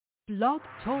Blog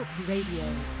Talk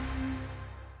Radio.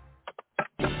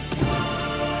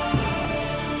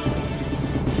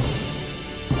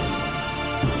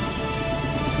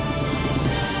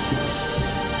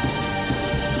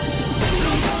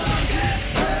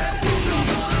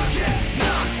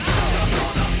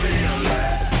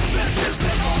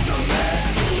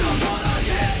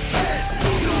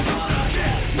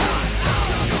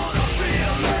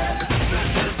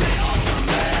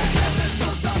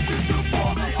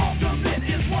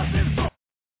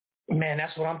 Man,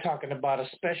 that's what I'm talking about, a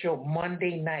special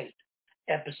Monday night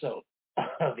episode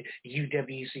of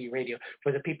UWC Radio.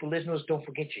 For the people listeners, don't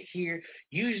forget you're here.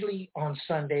 Usually on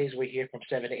Sundays, we're here from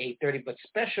 7 to 8:30, but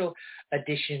special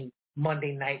edition,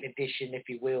 Monday night edition, if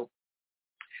you will,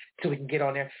 so we can get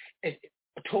on there.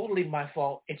 Totally my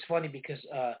fault. It's funny because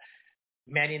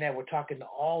Manny and I were talking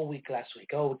all week last week.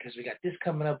 Oh, because we got this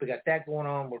coming up, we got that going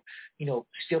on. We're,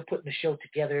 still putting the show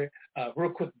together. Real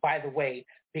quick, by the way,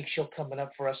 big show coming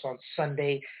up for us on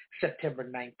Sunday, September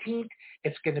 19th.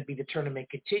 It's going to be The Tournament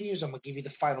Continues. I'm going to give you the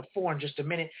Final Four in just a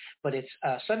minute, but it's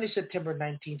Sunday, September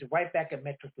 19th, right back at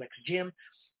Metroflex Gym.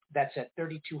 That's at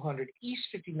 3200 East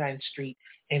 59th Street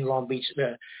in Long Beach.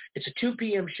 It's a 2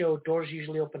 p.m. show. Doors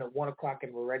usually open at 1 o'clock,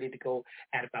 and we're ready to go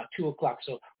at about 2 o'clock.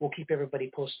 So we'll keep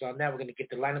everybody posted on that. We're going to get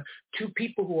the lineup. Two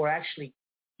people who are actually,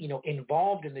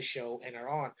 involved in the show and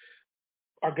are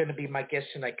going to be my guests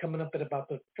tonight. Coming up at about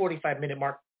the 45-minute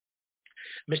mark,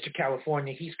 Mr.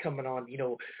 California, he's coming on,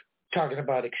 talking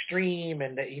about Extreme,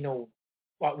 and,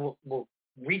 we'll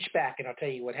reach back and I'll tell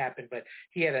you what happened. But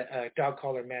he had a dog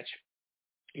collar match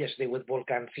yesterday with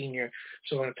Volkan Sr.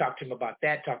 So I'm going to talk to him about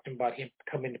that, talk to him about him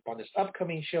coming up on this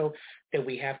upcoming show that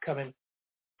we have coming.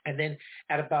 And then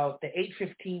at about the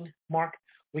 8:15 mark,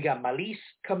 we got Malise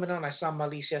coming on. I saw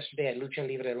Malise yesterday at Lucha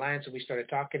Libre Alliance, and we started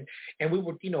talking. And we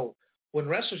were, when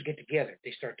wrestlers get together,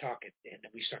 they start talking. And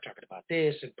we start talking about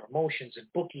this and promotions and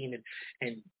booking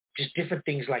and just different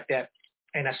things like that.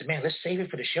 And I said, man, let's save it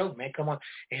for the show, man. Come on.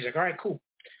 And he's like, all right, cool.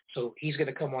 So he's going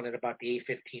to come on at about the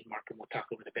 8:15 mark, and we'll talk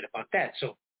a little bit about that.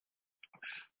 So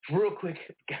real quick,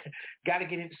 got to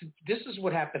get into this. Is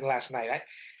what happened last night.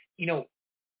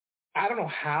 I don't know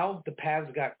how the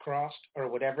paths got crossed or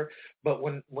whatever, but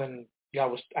when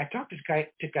I talked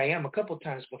to Kayam a couple of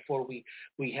times before we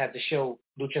had the show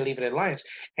Lucha Libre Alliance,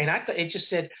 and I thought it just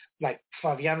said like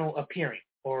Fabiano appearing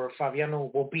or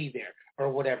Fabiano will be there or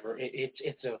whatever. It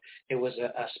was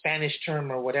a Spanish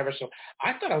term or whatever. So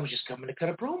I thought I was just coming to cut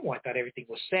a promo. I thought everything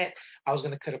was set. I was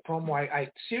going to cut a promo. I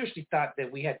seriously thought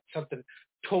that we had something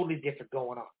totally different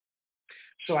going on.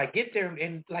 So I get there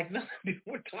and like nothing,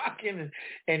 we're talking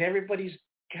and everybody's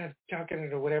kind of talking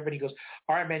or whatever. And he goes,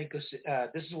 all right, man. He goes,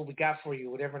 this is what we got for you,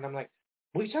 whatever. And I'm like,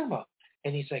 what are you talking about?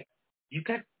 And he's like, you're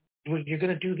going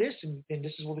to do this and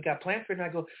this is what we got planned for you. And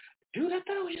I go, dude, I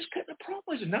thought I was just cutting a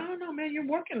promo. He said, no, man, you're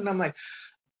working. And I'm like,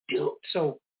 dude.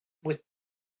 So with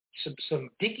some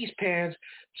Dickies pants,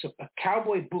 some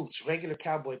cowboy boots, regular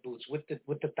cowboy boots with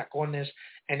the tacones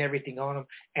and everything on them,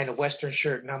 and a Western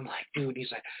shirt. And I'm like, dude.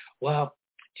 He's like, well,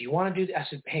 do you want to do that? I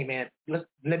said, hey, man, let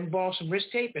me borrow some wrist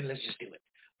tape and let's just do it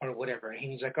or whatever.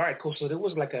 And he's like, all right, cool. So there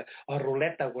was like a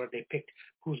roulette where they picked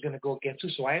who's going to go against who.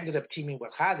 So I ended up teaming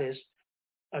with Hades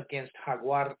against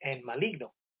Jaguar and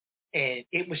Maligno. And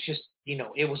it was just,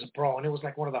 it was a brawl. And it was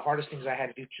like one of the hardest things I had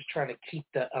to do, just trying to keep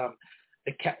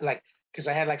because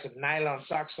I had like some nylon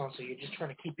socks on. So you're just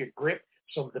trying to keep your grip.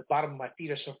 So the bottom of my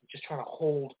feet are just trying to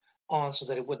hold on so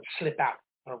that it wouldn't slip out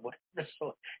or whatever.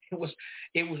 So it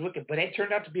was wicked. But it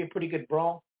turned out to be a pretty good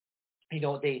brawl.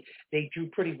 They drew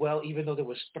pretty well, even though there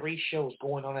was 3 shows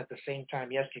going on at the same time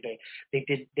yesterday. They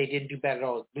didn't do bad at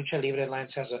all. Lucha Libre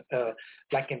Alliance has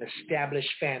like an established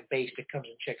fan base that comes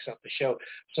and checks out the show,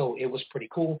 so it was pretty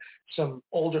cool. Some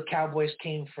older cowboys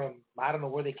came from, I don't know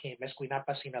where they came,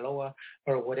 Esquinapa, Sinaloa,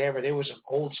 or whatever. They were some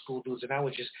old school dudes, and I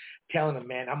was just telling them,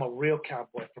 man, I'm a real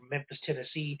cowboy from Memphis,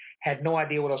 Tennessee. Had no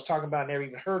idea what I was talking about, never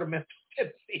even heard of Memphis,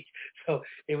 Tennessee. So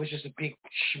it was just a big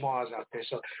schmoz out there.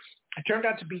 So it turned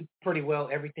out to be pretty well.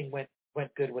 Everything went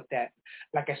good with that.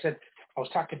 Like I said, I was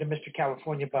talking to Mr.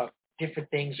 California about different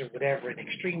things or whatever and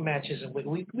extreme matches, and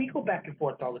we go back and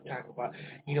forth all the time about,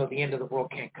 the end of the world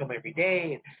can't come every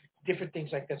day and different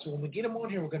things like that. So when we get him on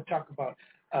here, we're going to talk about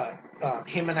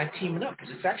him and I teaming up,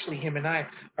 because it's actually him and I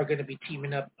are going to be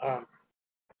teaming up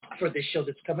for this show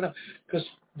that's coming up. Because,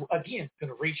 again, going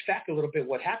to reach back a little bit.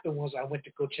 What happened was I went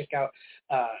to go check out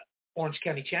Orange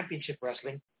County Championship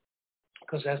Wrestling,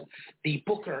 because as the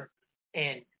booker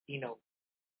and,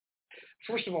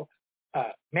 first of all,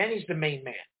 Manny's the main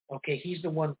man. Okay, he's the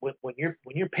one when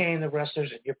you're paying the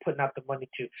wrestlers and you're putting out the money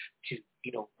to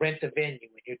rent the venue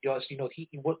and you're just,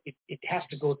 it has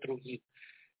to go through you.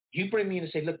 You bring me in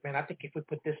and say, look, man, I think if we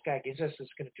put this guy against us, it's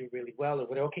going to do really well or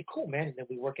whatever. Okay, cool, man. And then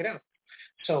we work it out.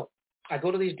 So I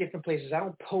go to these different places. I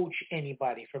don't poach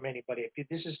anybody from anybody. If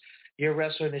this is your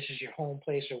wrestler, this is your home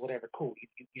place or whatever, cool.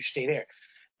 You stay there.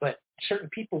 But certain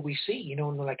people we see, and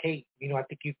they're like, hey, I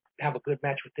think you have a good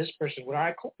match with this person. Well, all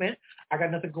right, cool, man. I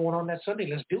got nothing going on that Sunday.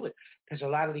 Let's do it. Because a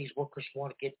lot of these workers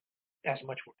want to get as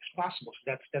much work as possible.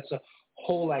 So that's a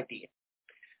whole idea.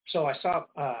 So I saw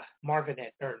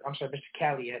Mr.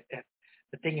 Callie at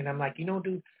the thing, and I'm like,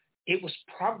 dude, it was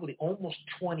probably almost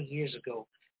 20 years ago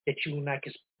that you and I,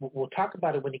 because we'll talk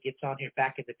about it when he gets on here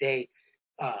back in the day,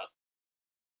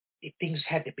 things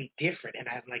had to be different. And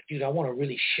I'm like, dude, I want to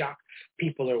really shock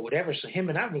people or whatever. So him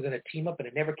and I were going to team up, and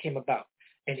it never came about.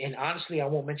 And honestly, I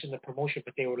won't mention the promotion,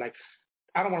 but they were like,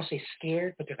 I don't want to say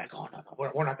scared, but they're like, oh, no,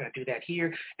 we're not going to do that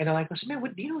here. And I'm like, I said, man,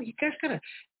 you guys got to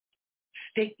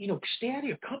stay out of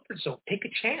your comfort zone. Take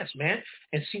a chance, man,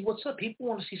 and see what's up. People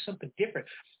want to see something different.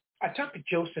 I talked to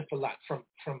Joseph a lot from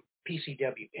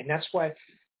PCW, and that's why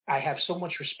I have so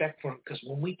much respect for him, because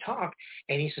when we talk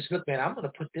and he says, look, man, I'm going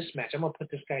to put this match, I'm going to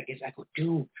put this guy against, I go,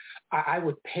 dude, I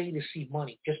would pay to see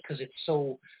money just because it's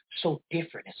so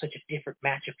different. It's such a different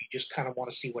matchup. You just kind of want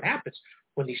to see what happens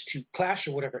when these two clash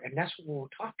or whatever. And that's what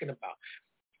we're talking about.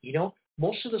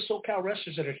 Most of the SoCal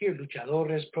wrestlers that are here,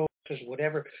 luchadores, pro wrestlers,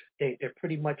 whatever, they're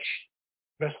pretty much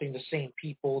wrestling the same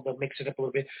people. They'll mix it up a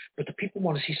little bit, but the people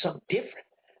want to see something different.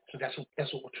 So that's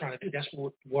what we're trying to do. That's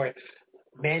where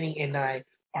Manny and I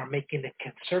are making a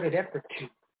concerted effort to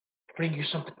bring you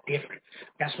something different.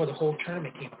 That's where the whole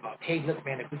tournament came about. Hey, look,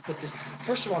 man, if we put this,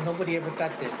 first of all, nobody ever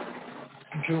thought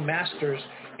that Drew Masters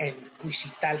and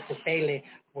Guisitalco Tele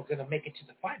were going to make it to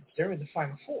the finals. They're in the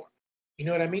Final Four. You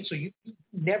know what I mean? So you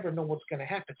never know what's going to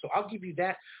happen. So I'll give you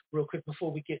that real quick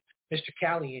before we get Mr.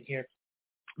 Callie in here,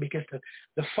 because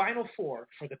the Final Four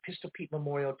for the Pistol Pete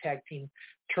Memorial Tag Team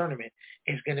Tournament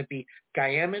is going to be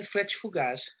Guyam and Fletch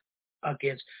Fugaz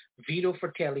against Vito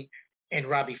Fratelli and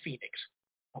Robbie Phoenix,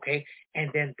 okay?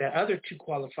 And then the other two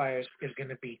qualifiers is going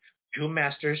to be Drew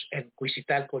Masters and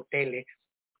Guisitalco Tele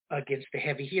against the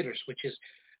heavy hitters, which is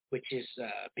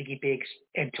Biggie Biggs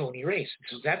and Tony Race.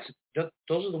 So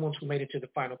those are the ones who made it to the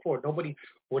Final Four. Nobody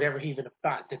would ever even have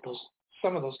thought that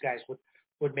some of those guys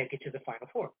would make it to the Final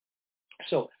Four.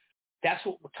 So that's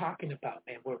what we're talking about,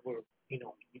 man. We're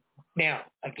now,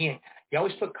 again, you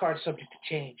always put cards subject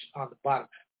to change on the bottom,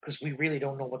 because we really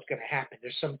don't know what's going to happen.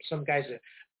 There's some guys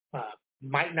that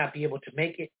might not be able to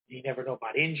make it. You never know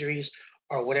about injuries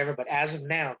or whatever. But as of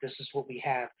now, this is what we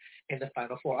have in the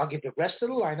Final Four. I'll give the rest of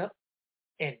the lineup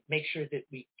and make sure that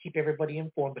we keep everybody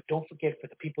informed. But don't forget, for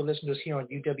the people listening to us here on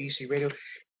UWC Radio,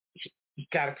 you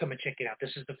got to come and check it out.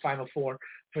 This is the Final Four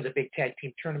for the Big Tag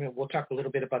Team Tournament. We'll talk a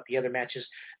little bit about the other matches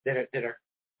that are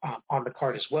on the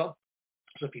card as well.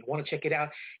 So if you want to check it out,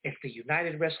 it's the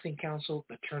United Wrestling Council.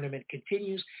 The tournament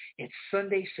continues. It's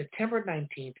Sunday, September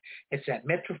 19th. It's at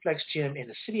Metroflex Gym in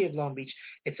the city of Long Beach.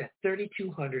 It's at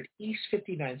 3200 East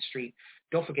 59th Street.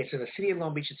 Don't forget, it's in the city of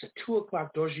Long Beach. It's at 2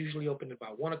 o'clock. Doors usually open at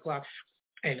about 1 o'clock.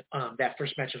 And that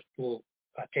first match will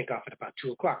take off at about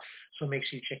 2 o'clock. So make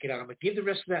sure you check it out. I'm going to give the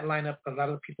rest of that lineup. A lot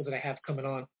of the people that I have coming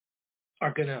on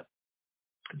are going to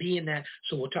be in that,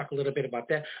 so we'll talk a little bit about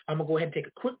that. I'm going to go ahead and take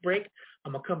a quick break.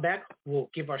 I'm going to come back. We'll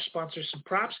give our sponsors some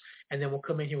props, and then we'll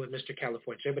come in here with Mr.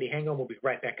 California. So everybody hang on. We'll be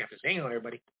right back after this. Hang on,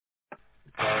 everybody.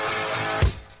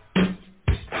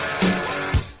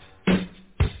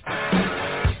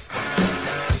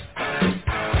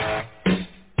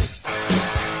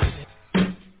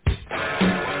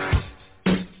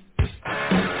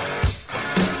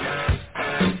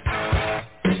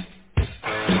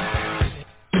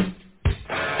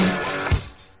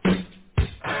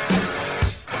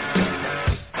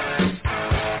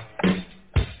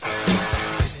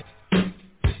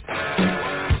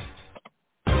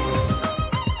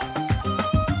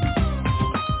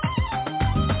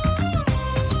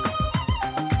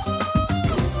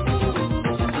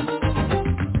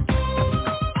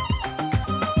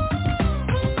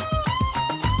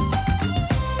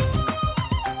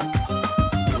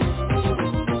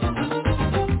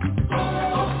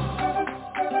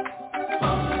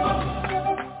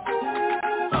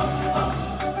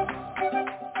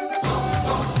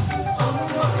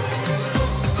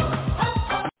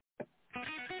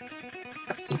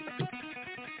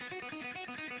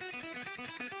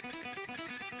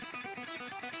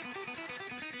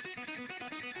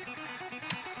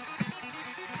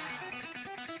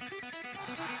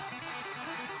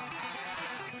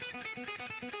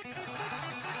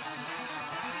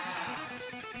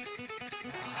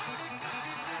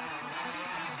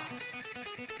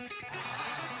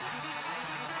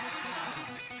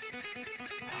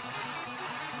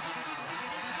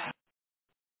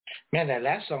 Man, that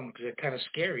last song is kind of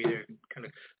scary. They're kind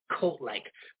of cult-like.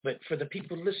 But for the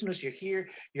people, listeners, you're here.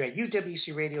 You're at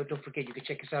UWC Radio. Don't forget, you can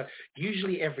check us out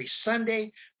usually every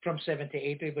Sunday from 7 to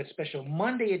 8:30, but special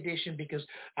Monday edition because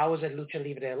I was at Lucha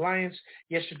Libre Alliance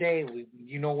yesterday.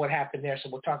 You know what happened there, so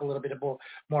we'll talk a little bit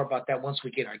more about that once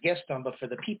we get our guest on. But for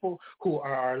the people who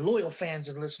are our loyal fans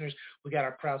and listeners, we got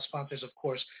our proud sponsors, of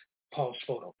course, Paul's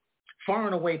Photo. Far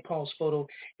and away, Paul's Photo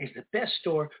is the best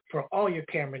store for all your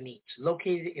camera needs.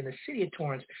 Located in the city of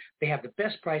Torrance, they have the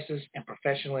best prices and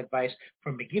professional advice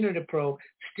from beginner to pro,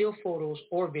 still photos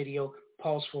or video.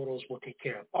 Paul's Photos will take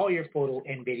care of all your photo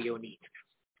and video needs.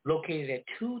 Located at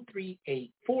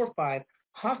 23845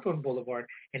 Hawthorne Boulevard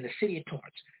in the city of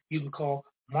Torrance. You can call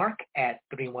Mark at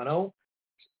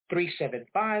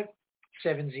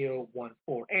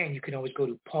 310-375-7014, and you can always go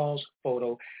to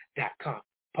paulsphoto.com.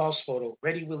 Paul's Photo,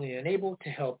 ready, willing, and able to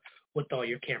help with all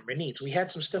your camera needs. We had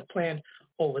some stuff planned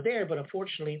over there, but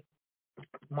unfortunately,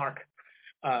 Mark,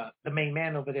 the main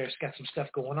man over there, has got some stuff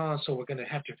going on, so we're going to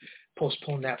have to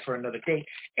postpone that for another date.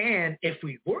 And if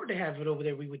we were to have it over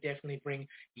there, we would definitely bring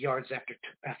Yards After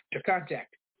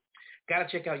Contact. Got to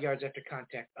check out Yards After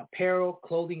Contact, apparel,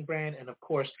 clothing brand, and, of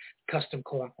course, custom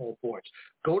cornhole boards.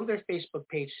 Go to their Facebook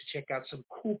page to check out some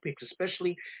cool pics,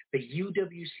 especially the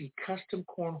UWC custom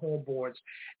cornhole boards,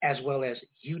 as well as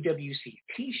UWC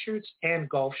T-shirts and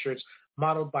golf shirts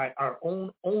modeled by our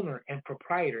own owner and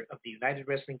proprietor of the United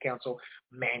Wrestling Council,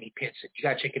 Manny Pinson. You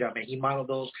got to check it out, man. He modeled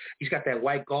those. He's got that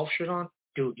white golf shirt on.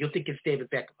 Dude, you'll think it's David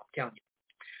Beckham, I'm telling you.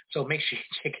 So make sure you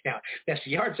check it out. That's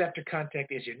Yards After Contact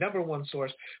is your number one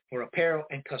source for apparel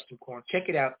and custom corn. Check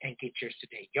it out and get yours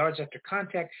today. Yards After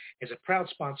Contact is a proud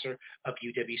sponsor of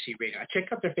UWC Radio. Check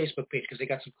out their Facebook page because they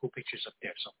got some cool pictures up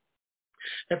there. So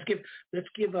let's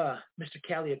give Mr.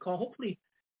 Callie a call. Hopefully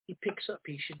he picks up.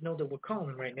 He should know that we're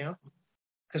calling right now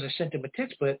because I sent him a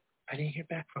text, but I didn't hear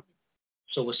back from him.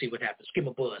 So we'll see what happens. Give him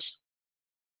a buzz.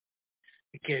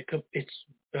 It's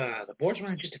the board's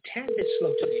running just a tad bit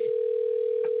slow today.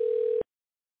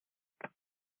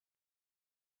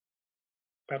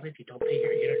 Probably if you don't pay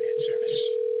your internet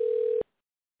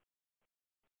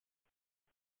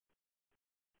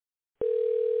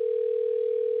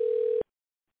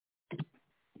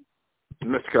service.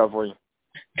 Mr. California.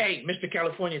 Hey, Mr.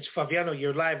 California, it's Fabiano.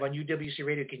 You're live on UWC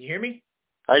Radio. Can you hear me?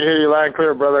 I can hear you loud and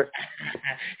clear, brother.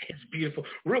 It's beautiful.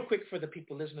 Real quick for the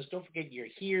people listeners, don't forget you're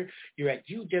here. You're at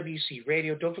UWC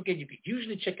Radio. Don't forget you can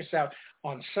usually check us out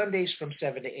on Sundays from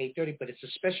 7 to 8:30, but it's a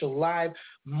special live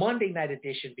Monday night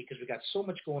edition because we got so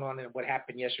much going on and what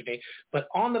happened yesterday. But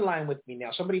on the line with me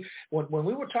now, somebody, when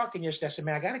we were talking yesterday, I said,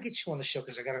 man, I got to get you on the show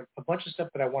because I got a bunch of stuff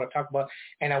that I want to talk about.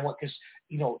 And I want, because,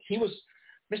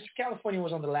 Mr. California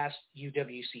was on the last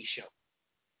UWC show.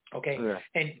 Okay? Yeah.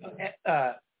 And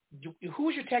who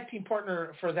was your tag team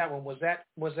partner for that one? Was that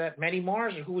Manny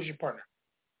Mars, or who was your partner?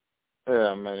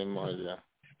 Yeah, Manny Mars, yeah.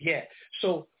 Yeah.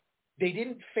 So they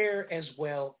didn't fare as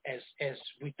well as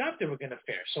we thought they were going to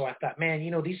fare. So I thought, man,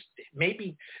 these,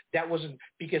 maybe that wasn't,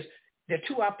 because they're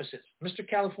two opposites. Mr.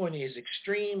 California is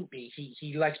extreme.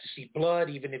 He likes to see blood,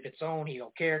 even if it's own. He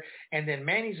don't care. And then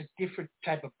Manny's a different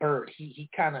type of bird.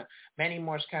 Manny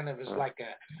Mars kind of is like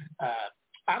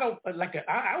I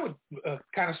would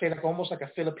kind of say like almost like a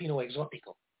Filipino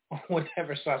exotico,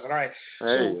 whatever. So I said, all right.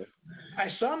 So I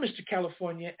saw Mr.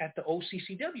 California at the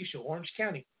OCCW show, Orange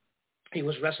County. He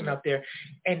was wrestling out there,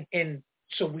 and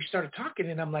so we started talking,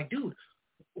 and I'm like, dude,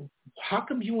 how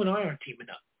come you and I aren't teaming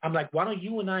up? I'm like, why don't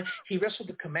you and I? He wrestled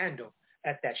the Commando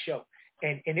at that show.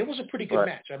 And it was a pretty good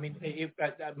match. I mean,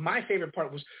 my favorite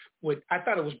part was I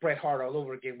thought it was Bret Hart all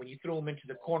over again when you threw him into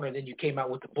the corner and then you came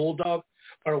out with the Bulldog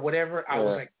or whatever. I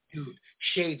was like, dude,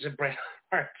 shades of Bret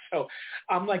Hart. So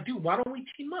I'm like, dude, why don't we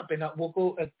team up? And we'll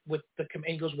go with the – and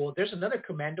he goes, well, there's another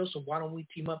Commando, so why don't we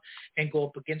team up and go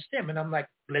up against them? And I'm like,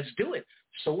 let's do it.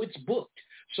 So it's booked.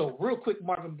 So real quick,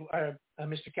 Marvin,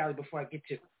 Mr. Callie, before I get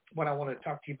to what I want to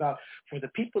talk to you about. For the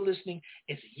people listening,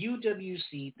 it's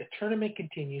UWC. The tournament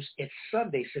continues. It's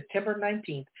Sunday, September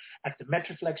 19th at the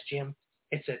Metroflex Gym.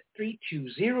 It's at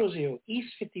 3200 East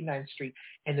 59th Street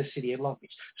in the city of Long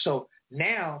Beach. So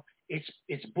now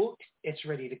it's booked. It's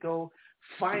ready to go.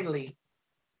 Finally,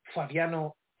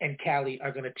 Fabiano and Callie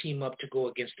are going to team up to go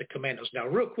against the Commandos. Now,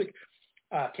 real quick,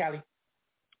 Callie,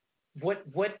 what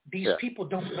these people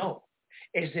don't know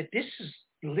is that this is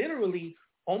literally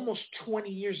almost 20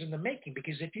 years in the making,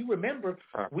 because if you remember,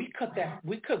 we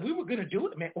were going to do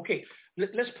it, man. Okay,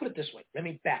 let's put it this way. Let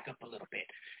me back up a little bit.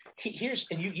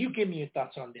 And you give me your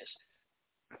thoughts on this.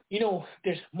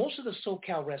 There's most of the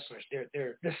SoCal wrestlers.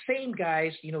 They're the same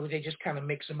guys. They just kind of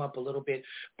mix them up a little bit.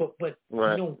 But we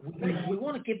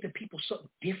want to give the people something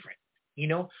different. you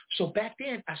know. So back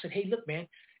then, I said, hey, look, man,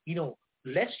 you know,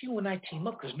 let's you and I team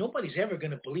up because nobody's ever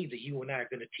going to believe that you and I are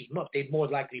going to team up. They'd more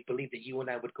likely believe that you and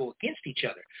I would go against each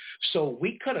other. So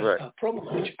we cut a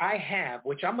promo, which I have,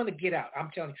 which I'm going to get out. I'm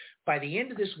telling you, by the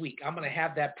end of this week, I'm going to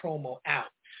have that promo out.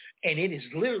 And it is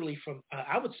literally from,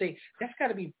 I would say, that's got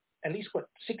to be at least,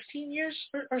 16 years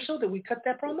or so that we cut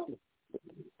that promo?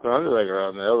 Sounds like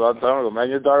around there. A long time ago, man.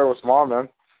 Your daughter was small, man.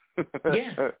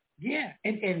 Yeah.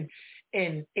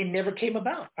 And it never came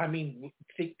about. I mean,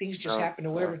 things just happened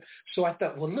or whatever. So I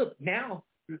thought, well, look, now,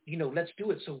 you know, let's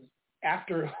do it. So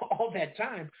after all that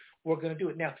time, we're going to do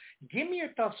it. Now, give me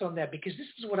your thoughts on that, because this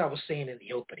is what I was saying in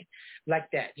the opening. Like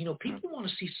that, you know, people want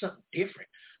to see something different.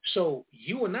 So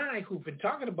you and I, who've been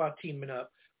talking about teaming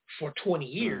up for 20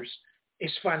 years,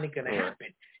 it's finally going to happen.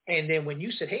 And then when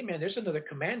you said, hey, man, there's another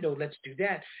Commando, let's do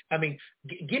that. I mean,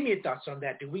 give me your thoughts on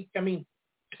that.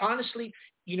 Honestly,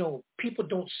 you know, people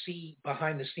don't see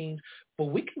behind the scenes, but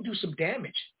we can do some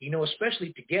damage, you know,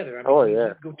 especially together. I mean,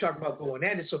 we go talk about going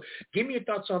at it. So give me your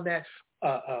thoughts on that,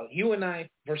 you and I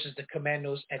versus the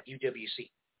Commandos at UWC.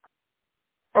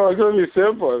 Oh, it's going to be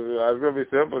simple. It's going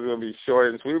to be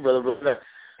short and sweet, brother.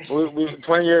 But we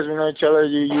 20 years we know each other.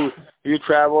 You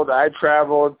traveled. I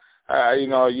traveled. You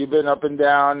know, you've been up and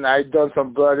down. I've done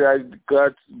some blood,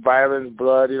 guts, violence,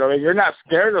 blood. You know, I mean, you're not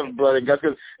scared of blood and guts.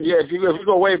 Cause, if you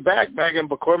go way back in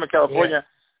Pacoima, California,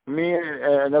 me and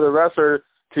another wrestler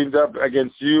teamed up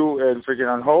against you and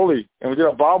freaking Unholy, and we did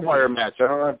a barbed wire match. I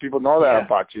don't know if people know that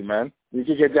about you, man. You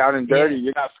can get down and dirty.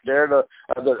 You're not scared of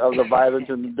the violence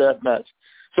and the death match.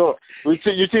 So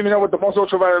you're teaming up with the most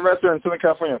ultraviolet wrestler in Southern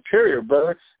California, period,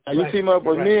 brother. And you team up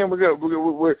with me, and we're gonna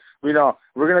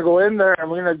go in there and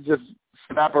we're gonna just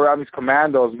snap around these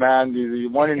Commandos, man.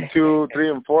 These 1 and 2, 3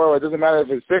 and 4. It doesn't matter if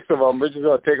it's 6 of them. We're just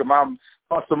gonna take them out, and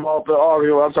bust them up.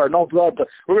 I'm sorry, no blood, but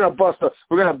we're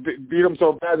gonna beat them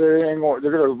so bad they're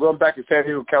gonna run back to San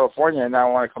Diego, California, and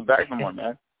not want to come back no more,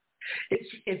 man.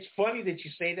 It's funny that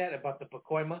you say that about the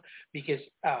Pacoima, because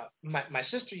my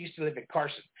sister used to live in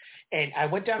Carson, and I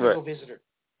went down to go visit her,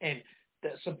 and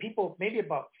some people, maybe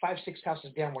about 5-6 houses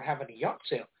down, were having a yard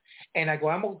sale, and I go,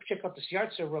 I'm gonna check out this yard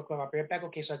sale real quick. I'll be right back.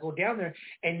 Okay, so I go down there,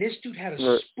 and this dude had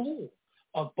a spool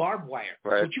of barbed wire,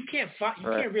 which you can't find,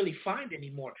 can't really find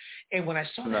anymore. And when I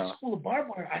saw that spool of barbed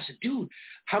wire, I said, dude,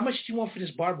 how much do you want for this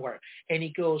barbed wire? And he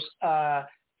goes,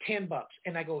 $10.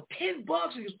 And I go, $10?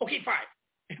 And he goes, okay, $5.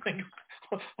 And I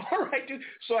go, all right, dude.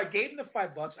 So I gave him the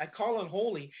 $5. I call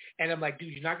Unholy, and I'm like,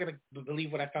 dude, you're not going to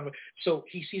believe what I found. So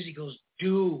he sees, he goes,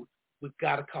 dude, we've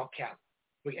got to call Cal.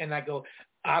 And I go,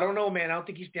 I don't know, man. I don't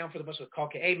think he's down for the bus. With call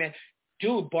Cal. Hey, man,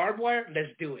 dude, barbed wire, let's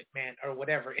do it, man, or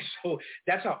whatever. And so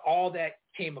that's how all that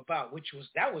came about,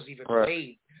 that was even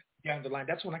way down the line.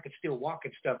 That's when I could still walk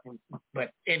and stuff.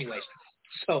 But anyways.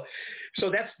 So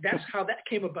that's how that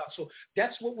came about. So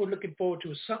that's what we're looking forward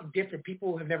to, is something different.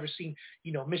 People have never seen,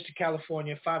 you know, Mr.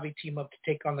 California, 5A team up to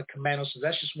take on the Commandos. So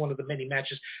that's just one of the many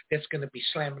matches that's going to be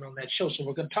slamming on that show. So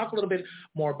we're going to talk a little bit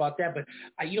more about that. But,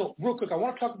 you know, real quick, I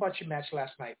want to talk about your match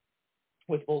last night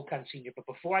with Volkan Sr. But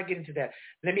before I get into that,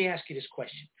 let me ask you this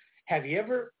question. Have you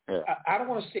ever, I don't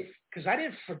want to say, because I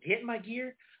didn't forget my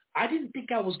gear. I didn't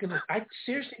think I was going to, I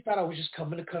seriously thought I was just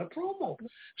coming to cut a promo.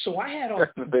 So I had on,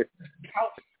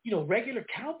 you know, regular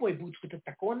cowboy boots with the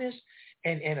tacones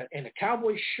and a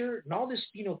cowboy shirt and all this,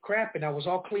 you know, crap. And I was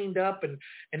all cleaned up and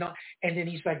all, and then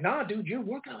he's like, nah, dude, you're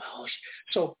working. Oh,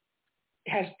 so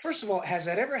first of all, has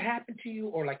that ever happened to you,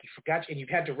 or like you forgot and you've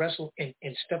had to wrestle in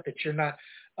stuff that you're not,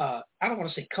 I don't want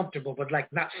to say comfortable, but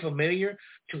like not familiar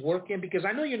to work in? Because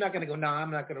I know you're not going to go, nah, I'm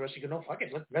not going to wrestle. You go, no, fuck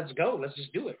it. Let's go. Let's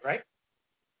just do it. Right.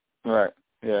 Right.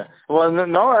 Yeah. Well,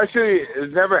 no, actually,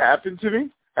 it's never happened to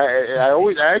me.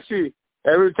 Every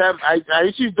time I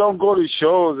actually don't go to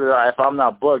shows if I'm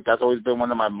not booked. That's always been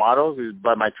one of my mottos, is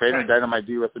by my trainer, Dynamite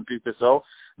D, rest in peace. So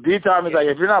D-Time is like,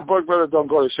 if you're not booked, brother, don't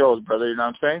go to shows, brother. You know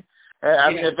what I'm saying? And I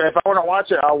mean, if I want to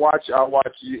watch it, I'll watch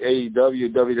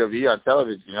AEW, WWE on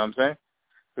television. You know what I'm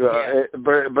saying?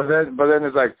 But then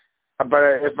it's like, but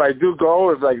if I do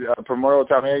go, it's like a promoter will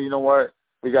tell me, hey, you know what?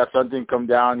 We got something come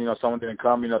down, you know, someone didn't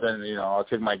come, you know, then, you know, I'll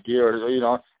take my gear, or, you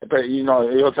know, but, you know,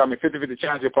 he'll tell me 50-50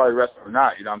 chance you'll probably wrestle or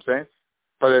not, you know what I'm saying?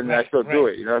 But then I still do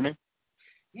it, you know what I mean?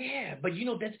 Yeah, but, you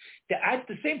know, that's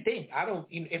the same thing. I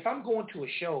don't, you know, if I'm going to a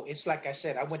show, it's like I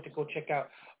said, I went to go check out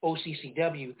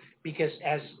OCCW because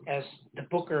as the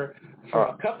booker for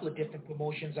a couple of different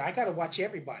promotions, I got to watch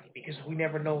everybody because we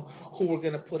never know who we're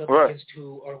going to put up against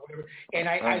who or whatever. And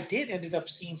I did ended up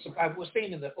seeing some. I was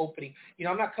saying in the opening, you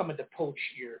know, I'm not coming to poach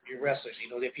your wrestlers. You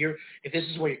know, if this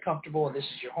is where you're comfortable and this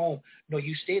is your home, no,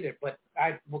 you stay there. But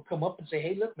I will come up and say,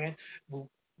 hey, look, man,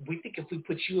 we think if we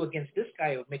put you against this guy,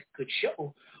 it would make a good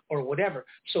show or whatever.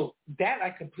 So that I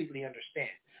completely understand.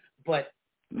 But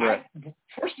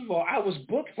first of all, I was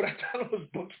booked, but I thought it was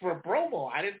booked for a promo.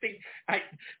 I didn't think I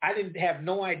didn't have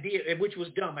no idea, which was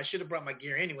dumb. I should have brought my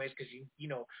gear anyways, because you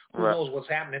know who knows what's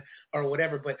happening or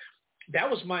whatever. But that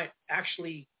was my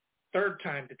actually third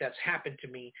time that's happened to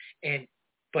me,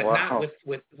 but not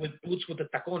with boots with the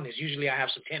tacones. Usually I have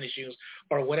some tennis shoes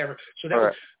or whatever. So that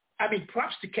was. I mean,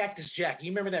 props to Cactus Jack.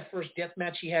 You remember that first death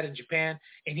match he had in Japan,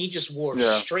 and he just wore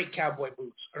straight cowboy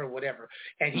boots or whatever,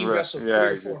 and he wrestled 3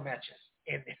 or 4 matches.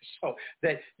 And so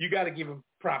that you got to give him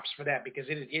props for that, because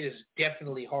it is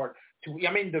definitely hard to.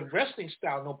 I mean, the wrestling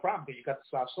style, no problem, because you got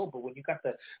the soft soul, but when you got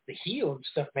the heel and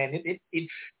stuff, man, it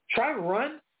try to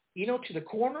run, to the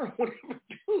corner, whatever,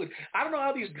 dude. I don't know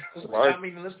how these girls. I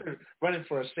mean, unless they're running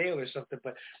for a sale or something,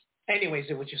 but. Anyways,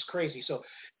 it was just crazy. So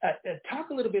talk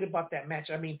a little bit about that match.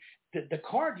 I mean, the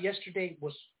card yesterday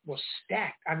was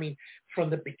stacked. I mean, from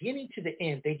the beginning to the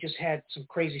end, they just had some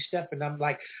crazy stuff. And I'm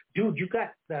like, dude, you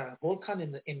got Volkan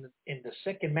in the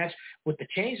second match with the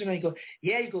chains. And I go,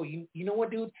 yeah, you know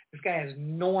what, dude? This guy has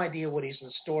no idea what he's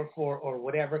in store for or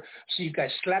whatever. So you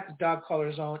guys slapped the dog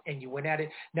collars on and you went at it.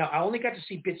 Now, I only got to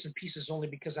see bits and pieces only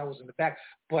because I was in the back.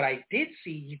 But I did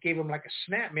see you gave him like a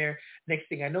snapmare. Next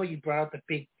thing I know, you brought out the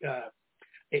big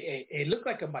it looked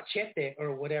like a machete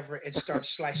or whatever, and started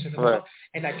slicing them up.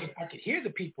 And I could hear the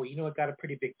people. It got a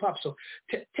pretty big pop. So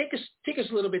take us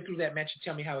a little bit through that match and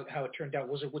tell me how it turned out.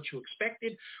 Was it what you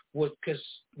expected? Because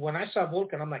when I saw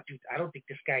Volkan, I'm like, dude, I don't think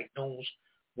this guy knows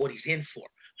what he's in for.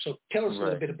 So tell us a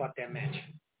little bit about that match.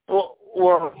 Well,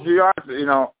 to be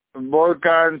honest,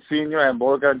 Volkan Senior and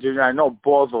Volkan Junior, I know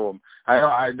both of them. I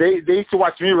know they used to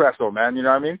watch me wrestle, man. You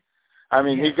know what I mean?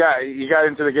 He got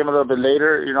into the game a little bit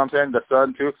later, you know what I'm saying? The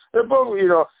son too. They're both,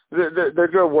 they're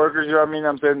good workers, you know what I mean?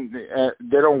 I'm saying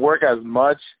they don't work as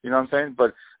much, you know what I'm saying?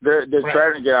 But they're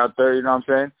trying to get out there, you know what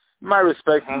I'm saying? My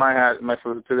respect, my hat, my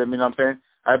salute to them, you know what I'm saying?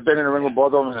 I've been in the ring with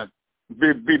both of them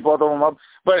and beat both of them up.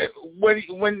 But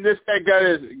when this guy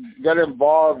got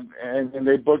involved and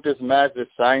they booked this match, they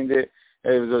signed it.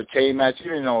 It was a chain match. He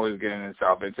didn't know what he was getting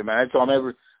himself into, man. I told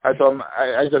him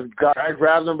I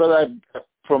grabbed him, brother.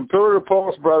 From pillar to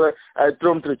post, brother. I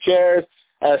threw him to the chairs.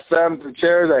 I slammed him to the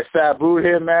chairs. I sabooed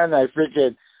him, man. I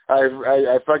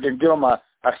fucking give him a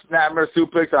snapmare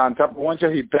suplex on top of one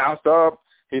chair. He bounced up.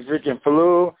 He freaking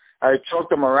flew. I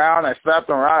choked him around. I slapped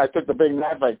him around. I took the big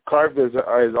knife. I carved his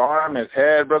arm, his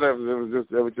head, brother.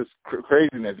 It was just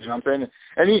craziness. You know what I'm saying?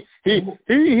 And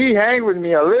he hanged with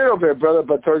me a little bit, brother.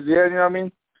 But towards the end, you know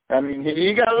what I mean?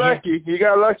 He got lucky. He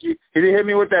got lucky. He didn't hit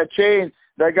me with that chain.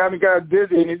 That got me kind of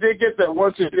dizzy, and he did get that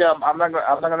once. I'm not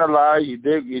gonna lie. He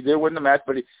did win the match,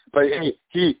 but he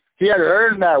had to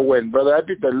earn that win, brother. I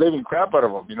beat the living crap out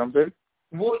of him. You know what I'm saying?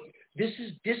 Well, this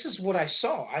is what I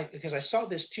saw. Because I saw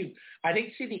this too. I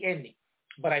didn't see the ending,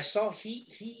 but I saw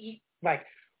he like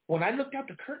when I looked out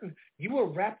the curtain, you were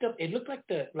wrapped up. It looked like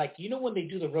when they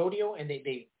do the rodeo and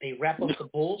they wrap up the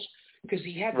bulls, because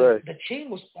he had the chain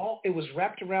was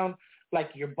wrapped around like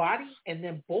your body and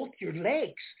then both your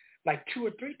legs. Like 2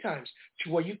 or 3 times,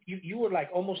 to where you were like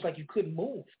almost like you couldn't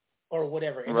move or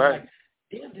whatever. And I'm like,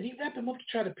 damn, did he wrap him up to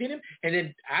try to pin him? And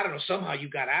then I don't know, somehow you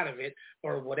got out of it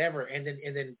or whatever. And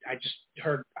then I just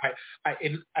heard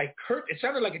it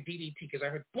sounded like a DDT, because I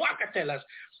heard "Buacatelas"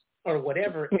 or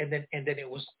whatever, and then it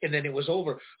was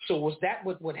over. So was that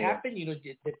what happened?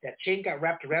 That chain got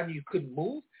wrapped around you couldn't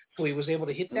move, so he was able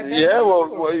to hit that. Yeah,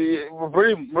 well,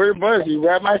 pretty much. He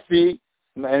grabbed my feet,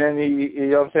 and then he you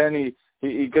know what I'm saying,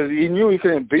 because he knew he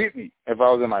couldn't beat me if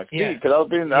I was in my feet. Because I was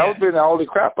beating the holy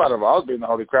crap out of him. You know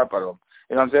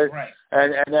what I'm saying? Right.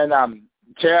 And then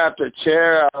chair after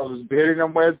chair, I was hitting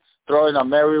him with, throwing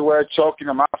him everywhere, choking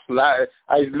him out. I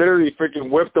literally freaking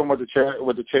whipped him with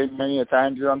the chain many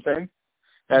times. You know what I'm saying?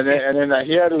 And then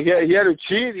he had to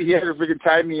cheat. He had to freaking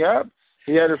tie me up.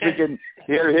 He had to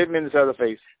hit me in the side of the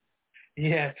face.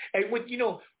 Yeah, and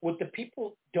what the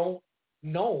people don't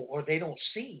know or they don't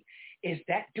see is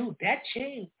that, dude, that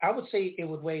chain, I would say it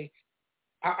would weigh,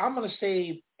 I'm going to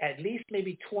say at least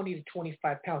maybe 20 to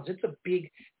 25 pounds. It's a big,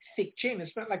 thick chain.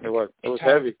 It's not like it was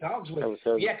heavy. Dogs with. It was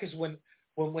heavy. Yeah, because when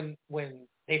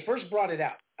they first brought it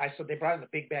out, they brought it in a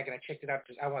big bag, and I checked it out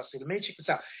because I want to say, let me check this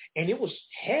out. And it was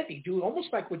heavy, dude, almost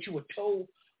like what you would tow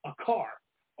a car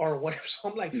or whatever. So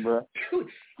I'm like, dude,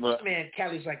 man,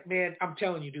 Callie's like, man, I'm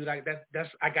telling you, dude, I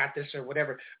got this or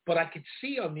whatever. But I could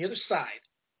see on the other side,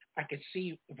 I could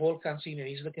see Volkan Senior.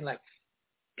 He's looking like,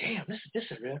 damn, this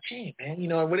is a real chain, man.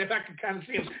 Whatever, I could kind of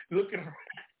see him looking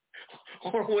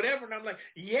around or whatever, and I'm like,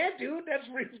 yeah, dude, that's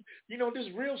real. This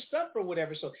real stuff or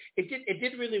whatever. So it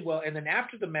did really well. And then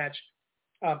after the match,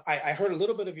 I heard a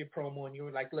little bit of your promo, and you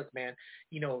were like, look, man,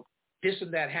 this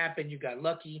and that happened. You got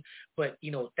lucky, but,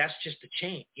 that's just a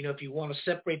chain. If you want to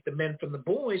separate the men from the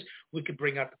boys, we could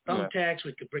bring out the thumbtacks.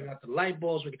 We could bring out the light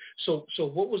bulbs. So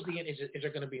what was is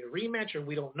there going to be a rematch, or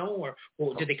we don't know,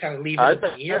 or did they kind of leave it up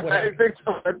in the air? I think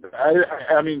so.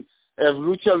 I mean, if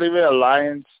Lucha Libre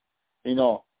Alliance,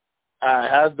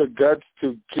 has the guts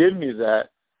to give me that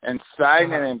and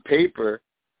sign it in paper,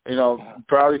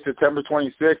 probably September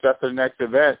 26th, that's the next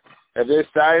event. If they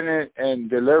sign it and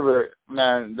deliver it,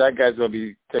 man, that guy's going to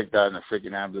be taken out in a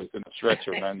freaking ambulance in a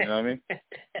stretcher, man. You know what I mean?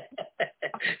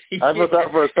 I feel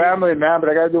sorry for his family, man, but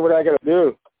I got to do what I got to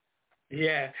do.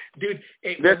 Yeah, dude.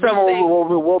 This time we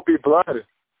won't be blood.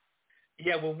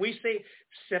 Yeah, when we say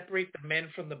separate the men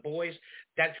from the boys,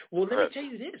 let me tell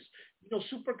you this.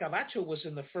 Super Cavacho was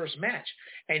in the first match,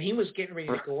 and he was getting ready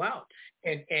to go out.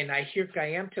 And I hear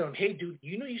Kayam tell him, hey, dude,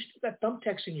 you still got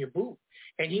thumbtacks in your boot.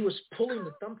 And he was pulling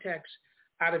the thumbtacks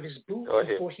out of his boot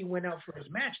before he went out for his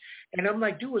match. And I'm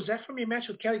like, dude, was that from your match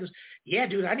with Kelly? He goes, yeah,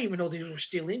 dude, I didn't even know they were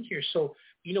still in here. So,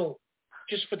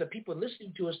 just for the people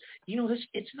listening to us,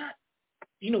 it's not,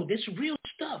 this real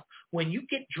stuff. When you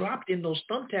get dropped in those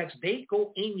thumbtacks, they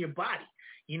go in your body,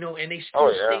 and they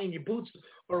still stay in your boots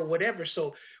or whatever.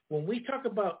 So when we talk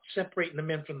about separating the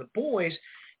men from the boys,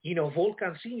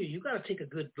 Volkan Sr., you got to take a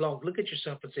good long look at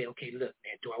yourself and say, okay, look,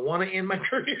 man, do I want to end my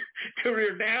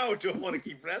career now, or do I want to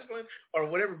keep wrestling or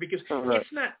whatever? Because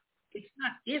it's not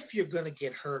if you're going to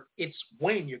get hurt, it's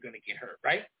when you're going to get hurt,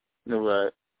 right?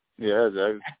 Right. Yeah,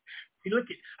 exactly. Look,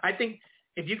 I think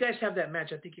if you guys have that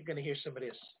match, I think you're going to hear some of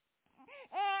this.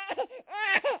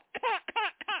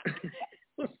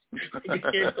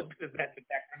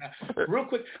 Real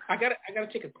quick, I gotta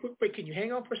take a quick break. Can you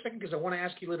hang on for a second? Because I want to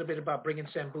ask you a little bit about bringing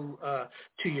Sambu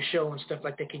to your show and stuff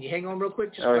like that. Can you hang on real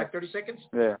quick, just for like 30 seconds?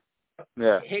 Yeah.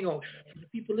 Hang on. For the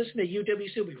people listening to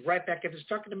UWC, we'll be right back after this.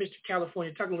 Talking to Mr.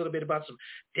 California, talking a little bit about some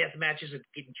death matches and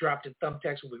getting dropped in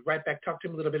thumbtacks. We'll be right back. Talk to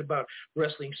him a little bit about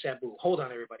wrestling Sabu. Hold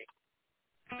on, everybody.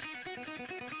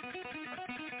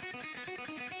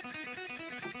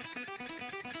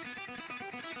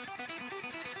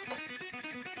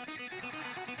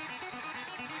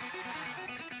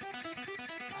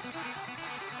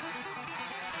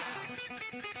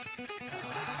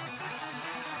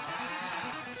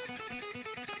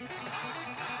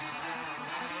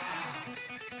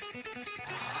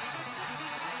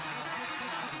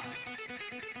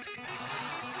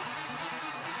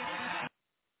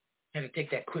 Had to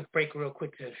take that quick break real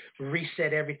quick to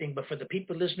reset everything. But for the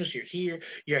people listeners, you're here.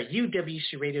 You're at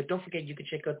UWC Radio. Don't forget you can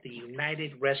check out the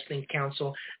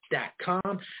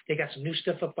UnitedWrestlingCouncil.com. They got some new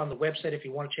stuff up on the website if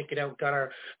you want to check it out. Got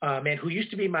our man who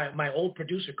used to be my old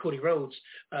producer, Cody Rhodes,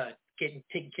 taking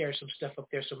care of some stuff up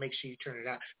there. So make sure you turn it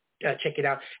out. Check it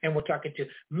out. And we're talking to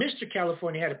Mr.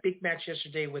 California. Had a big match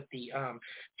yesterday with the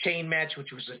chain match,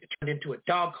 which was turned into a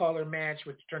dog collar match,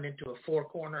 which turned into a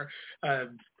four-corner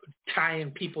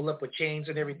tying people up with chains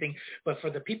and everything. But for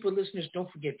the people listeners,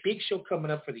 don't forget, big show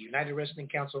coming up for the United Wrestling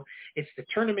Council. It's the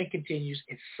tournament continues.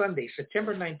 It's Sunday,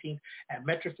 September 19th at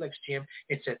Metroflex Gym.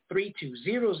 It's at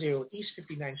 3200 East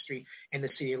 59th Street in the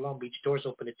city of Long Beach. Doors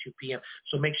open at 2 p.m.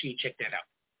 So make sure you check that out.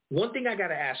 One thing I got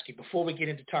to ask you before we get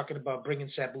into talking about bringing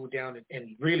Sabu down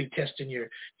and really testing your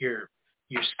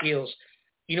skills,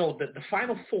 the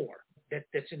Final Four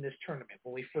that's in this tournament,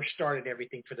 when we first started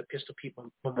everything for the Pistol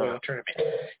People Memorial Tournament,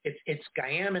 it's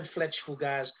Gayam and Fletch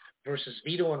Fugaz versus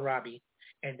Vito and Robbie,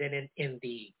 and then in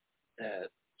the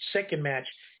second match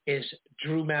is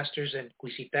Drew Masters and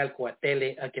Quisital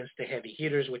Coatele against the Heavy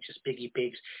Hitters, which is Biggie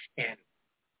Biggs and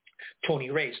Tony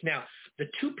Reyes. Now, the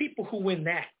two people who win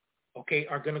that, okay,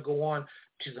 are going to go on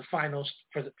to the finals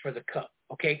for the cup,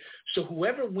 okay? So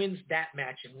whoever wins that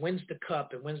match and wins the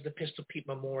cup and wins the Pistol Pete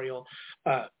Memorial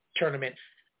tournament,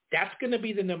 that's going to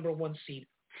be the number one seed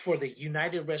for the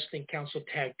United Wrestling Council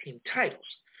Tag Team titles.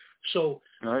 So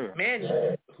Manny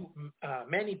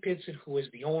Pinson, who is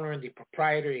the owner and the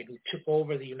proprietor and who took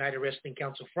over the United Wrestling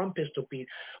Council from Pistol Pete,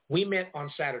 we met on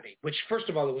Saturday, which, first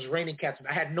of all, it was raining cats, and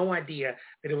I had no idea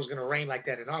that it was going to rain like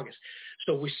that in August.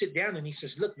 So we sit down, and he says,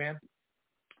 look, man,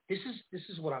 this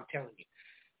is what I'm telling you.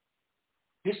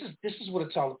 This is what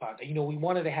it's all about. We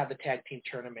wanted to have the tag team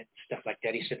tournament and stuff like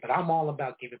that. He said, but I'm all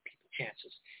about giving people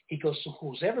chances. He goes, so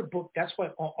who's ever booked, that's why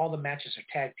all the matches are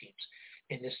tag teams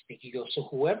in this thing. He goes, so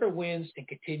whoever wins and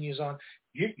continues on,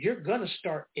 you're going to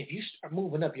start, if you start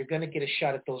moving up, you're going to get a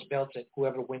shot at those belts at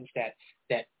whoever wins that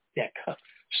cup.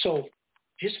 So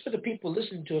just for the people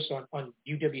listening to us on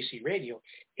UWC Radio,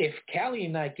 if Callie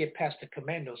and I get past the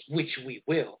Commandos, which we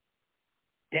will,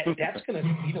 that's going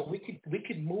to, we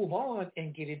could move on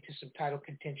and get into some title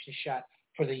contention shot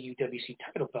for the UWC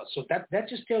title belt. So that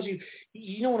just tells you,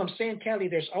 you know what I'm saying, Callie?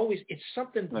 There's always, it's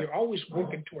something, you're always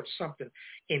working towards something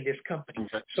in this company.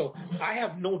 So I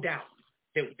have no doubt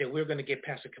that we're going to get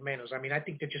past the Commandos. I mean, I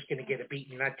think they're just going to get a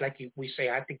beating. Like we say,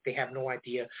 I think they have no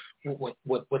idea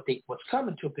what's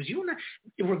coming to them. Because you and I,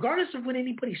 regardless of what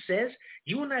anybody says,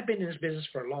 you and I have been in this business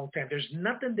for a long time. There's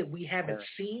nothing that we haven't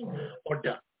seen or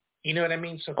done. You know what I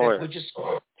mean? So we're just,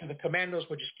 to the Commandos,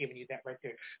 we're just giving you that right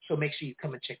there. So make sure you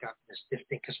come and check out this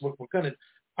thing, because we're going to,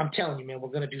 I'm telling you, man, we're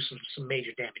going to do some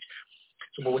major damage.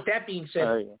 So, but with that being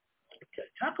said,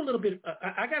 talk a little bit.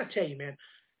 I got to tell you, man,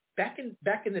 back in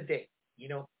the day, you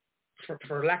know,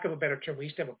 for lack of a better term, we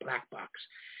used to have a black box,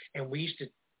 and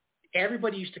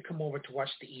everybody used to come over to watch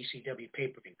the ECW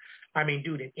pay-per-view. I mean,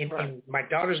 dude, in my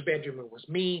daughter's bedroom, it was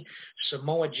me,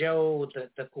 Samoa Joe, the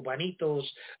Cubanitos.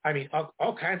 I mean,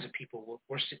 all kinds of people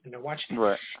were sitting there watching.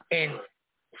 Right. And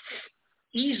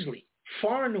easily,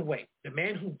 far and away, the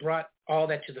man who brought all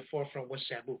that to the forefront was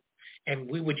Sabu. And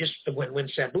we would just, when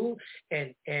Sabu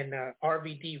and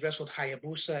RVD wrestled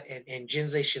Hayabusa and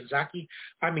Jinsei Shinzaki,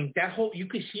 I mean, that whole, you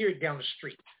could hear it down the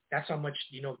street. That's how much,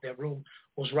 you know, that room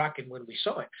was rocking when we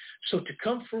saw it. So to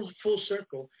come full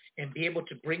circle and be able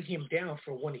to bring him down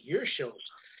for one of your shows,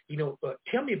 you know,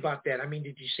 tell me about that. I mean,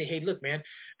 did you say, hey, look, man,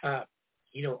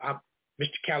 you know, I'm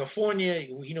Mr. California,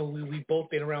 you know, we both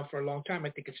been around for a long time.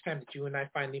 I think it's time that you and I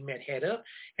finally met head up.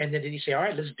 And then did he say, all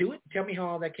right, let's do it? Tell me how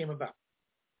all that came about.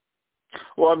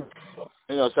 Well,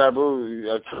 you know, Sabu,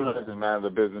 a true man of the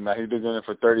business, man. He's been doing it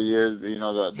for 30 years. You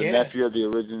know, the nephew of the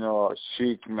original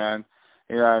Sheik, man.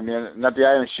 You know what I mean? Not the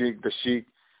Iron Sheik, the Sheik.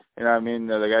 You know what I mean?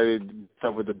 The guy who did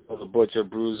stuff with the Butcher,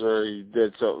 Bruiser. He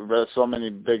did so many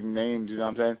big names. You know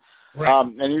what I'm saying? Right.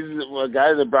 And he's a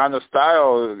guy that brought the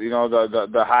style. You know,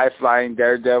 the high flying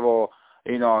daredevil.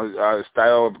 You know,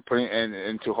 style of putting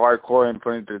into hardcore and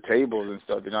putting it to the tables and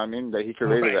stuff. You know what I mean? That he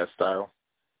created that style.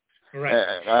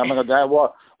 Right. I'm like that.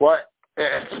 What?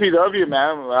 SPW,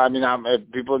 man. I mean,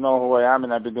 people know who I am,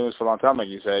 and I've been doing this for a long time, like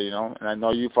you say, you know. And I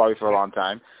know you probably for a long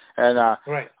time. And I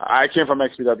came from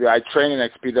XPW. I trained in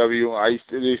XPW.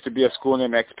 There used to be a school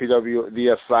named XPW, the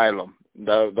Asylum.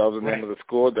 That was the name of the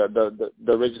school. The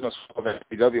original school of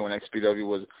XPW when XPW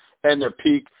was in their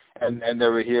peak, and they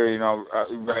were here, you know,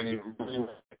 running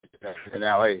in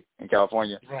LA, in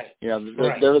California. Right. You know,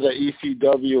 they were the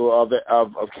ECW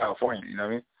of California. You know what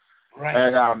I mean? Right.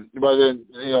 And but then,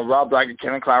 you know, Rob Black and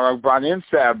Ken Kleinrock brought in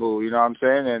Sabu, you know what I'm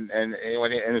saying, and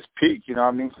when in his peak, you know what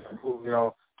I mean, Sabu, you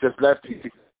know, just left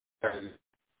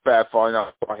bad falling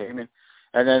out for Heyman,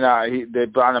 and then they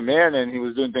brought him in, and he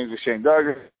was doing things with Shane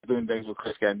Douglas, doing things with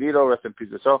Chris Candido, rest in peace.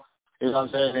 So you know what I'm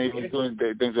saying, and he was doing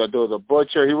things with the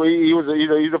Butcher.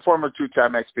 He's a former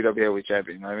 2-time XPW heavyweight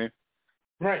champion. You know what I mean?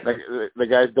 Right. Like the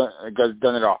guy's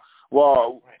done it all.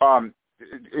 Well,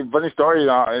 funny story,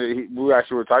 we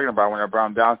actually were talking about when I brought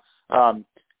him down. I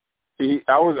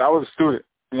was a student,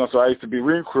 you know, so I used to be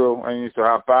ring crew and used to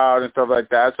hop out and stuff like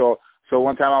that. So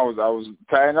one time I was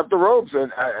tying up the ropes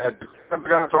and I had to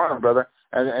gun on him, brother,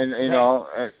 and you know,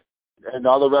 and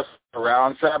all the rest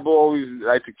around. Sabu always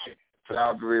liked to kick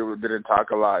out. We didn't talk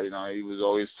a lot, you know. He was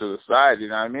always to the side, you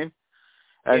know what I mean?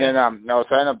 And then I was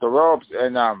tying up the ropes,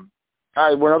 and I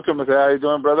went up to him and said, "How you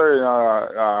doing, brother? You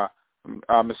know,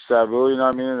 Mr. Sabu, you know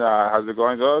what I mean? How's it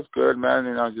going?" "Oh, it's good, man.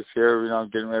 You know, just here, you know,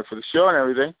 getting ready for the show and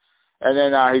everything." And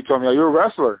then he told me, "Are you a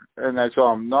wrestler?" And I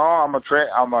told him, "No, I'm a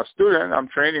student. I'm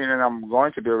training, and I'm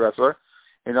going to be a wrestler."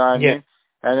 You know what I mean?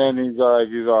 And then he's like,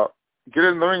 "Get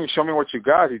in the ring and show me what you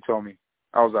got." He told me.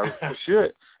 I was like, "Oh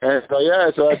shit!" And so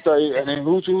so I started. And then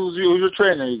who's your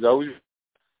trainer? He's like,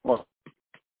 "Well,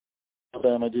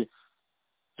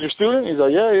 your student?" He's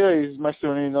like, "Yeah, he's my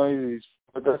student. You know, he's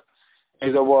with us."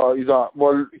 He's like,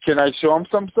 well, can I show him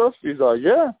some stuff? He's like,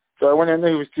 yeah. So I went in there.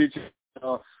 He was teaching. You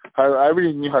know, I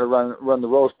really knew how to run the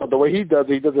ropes, but the way he does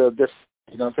it different.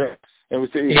 You know what I'm saying? And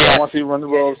once he run the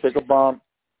ropes, take a bump,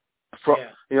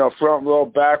 front row,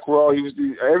 back row. He was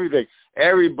doing everything.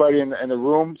 Everybody in the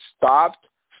room stopped.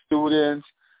 Students,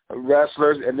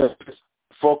 wrestlers, and just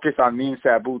focused on me and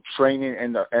Sabu training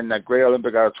in the Great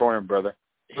Olympic Auditorium, brother.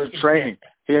 He was training.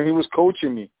 He was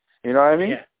coaching me. You know what I mean?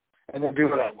 Yeah. And then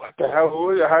people were like, "What the hell?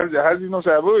 How does he know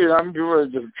Sabu?" You know what I mean? People were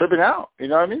just tripping out. You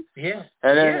know what I mean? Yeah.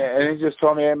 And then and he just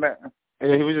told me, "Hey, man,"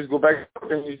 and he would just go back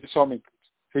and he just told me,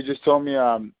 he's "You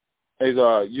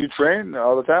train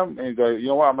all the time?" And he's like, "You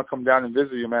know what? I'm gonna come down and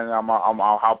visit you, man. And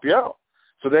I'll help you out."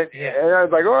 So then, and I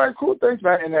was like, "All right, cool, thanks,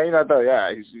 man." And then, you know, I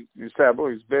thought, he's Sabu.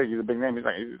 He's big. He's a big name. He's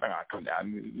not gonna come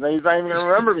down. He's not even gonna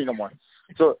remember me no more.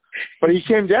 So, but he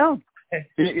came down.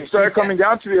 He started coming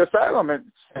down to the asylum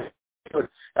and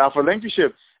for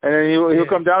Lincolnshire. And then he'll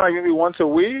come down like maybe once a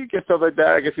week and stuff like that.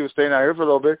 I guess he was staying out here for a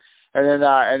little bit. And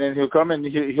then he'll come and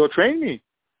he'll train me.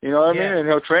 You know what I mean? And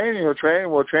we'll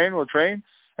train.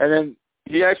 And then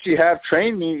he actually have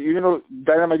trained me, even though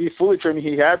Dynamite D fully trained me,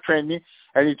 he have trained me.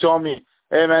 And he told me,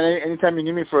 hey man, anytime you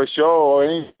need me for a show or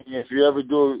anything, if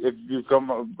you become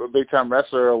a big time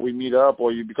wrestler or we meet up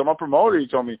or you become a promoter, he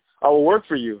told me, I will work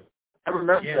for you. I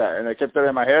remember that, and I kept that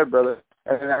in my head, brother.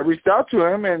 And I reached out to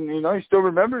him, and he still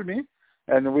remembered me.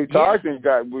 And we talked, and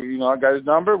I got his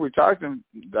number. We talked, and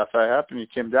that's how it happened. He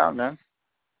came down, man.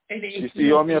 And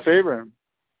he owed me a favor.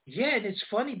 Yeah, and it's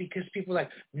funny because people are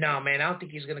like, no, man, I don't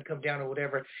think he's going to come down or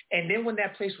whatever. And then when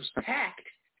that place was packed,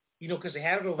 because they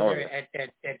had it over there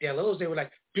at Del O's, they were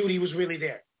like, dude, he was really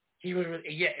there. He was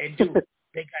really, and dude,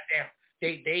 they got down.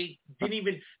 They didn't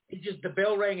even, the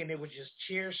bell rang and they were just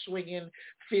chairs swinging,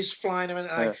 fists flying.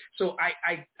 So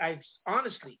I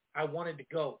honestly, I wanted to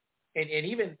go. And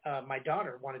even my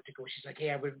daughter wanted to go. She's like,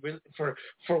 hey, I would really,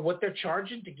 for what they're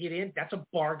charging to get in, that's a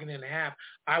bargain and a half.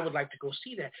 I would like to go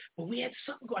see that. But we had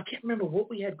something, I can't remember what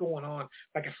we had going on,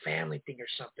 like a family thing or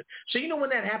something. So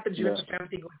when that happens, you have a family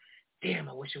thing going, damn,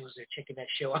 I wish I was there checking that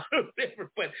show out or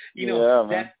whatever. But,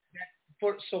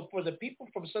 for the people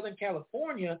from Southern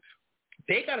California,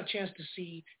 they got a chance to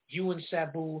see you and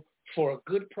Sabu for a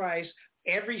good price.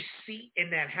 Every seat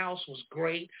in that house was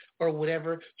great or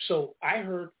whatever. So I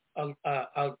heard,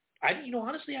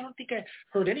 honestly, I don't think I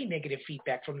heard any negative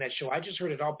feedback from that show. I just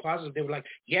heard it all positive. They were like,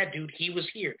 yeah, dude, he was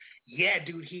here. Yeah,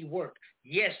 dude, he worked.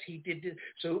 Yes, he did this.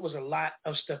 So it was a lot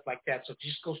of stuff like that. So it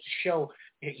just goes to show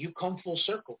that you come full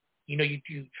circle. You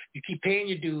keep paying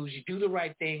your dues, you do the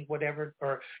right thing, whatever,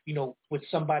 or, with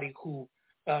somebody who,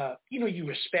 you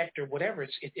respect or whatever,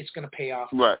 it's going to pay off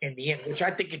in the end, which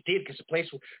I think it did because the place,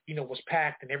 was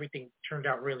packed and everything turned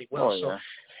out really well.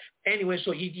 Anyway,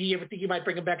 so you ever think you might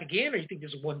bring him back again, or you think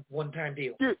this is a one-time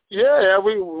deal? Yeah,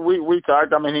 we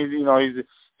talked. I mean,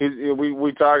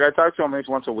 we talk. I talk to him at least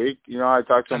once a week. I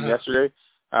talked to him yesterday,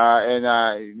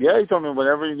 he told me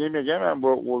whenever you need me again, man,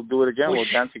 we'll do it again. We'll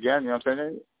dance again. You know what I'm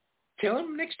saying? Tell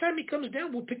him next time he comes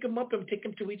down, we'll pick him up and take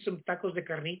him to eat some tacos de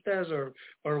carnitas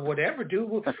or whatever, dude.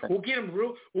 We'll get him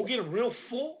real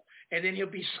full, and then he'll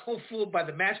be so full by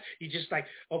the match. You just like,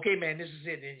 okay, man, this is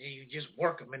it, and you just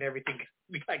work him and everything.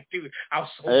 Be like, dude, I was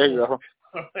so there you full. go.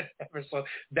 Or whatever. So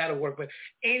that'll work. But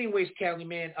anyways, Cali,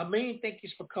 man, a million thank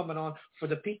yous for coming on. For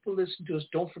the people listening to us,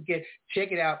 don't forget,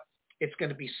 check it out. It's going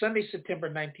to be Sunday, September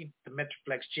 19th, the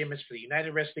Metroplex Gym. It's for the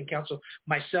United Wrestling Council.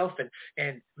 Myself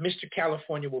and Mr.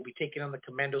 California will be taking on the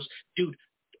Commandos. Dude,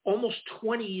 almost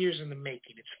 20 years in the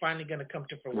making. It's finally going to come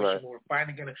to fruition. Right. We're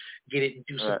finally going to get it and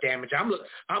do some damage.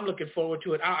 I'm looking forward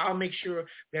to it. I'll make sure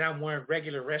that I'm wearing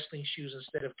regular wrestling shoes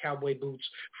instead of cowboy boots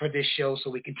for this show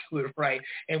so we can do it right.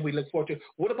 And we look forward to it.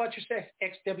 What about yourself,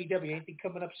 XWW? Anything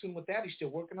coming up soon with that? Are you still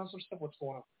working on some stuff? What's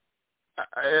going on?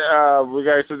 We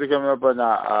got something coming up in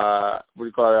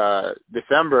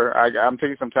December. I'm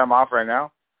taking some time off right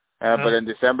now, but in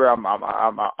December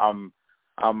I'm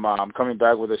coming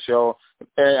back with a show.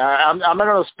 And I'm not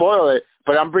gonna spoil it,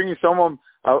 but I'm bringing someone,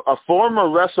 a former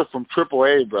wrestler from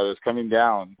AAA, brothers, coming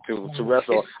down to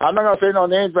wrestle. I'm not gonna say no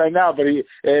names right now, but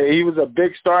he was a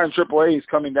big star in AAA. He's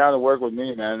coming down to work with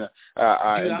me, man,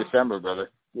 in December,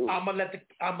 brother. I'm gonna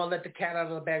let the cat out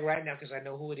of the bag right now because I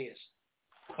know who it is.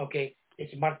 Okay.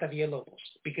 It's Marta Villalobos,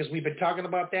 because we've been talking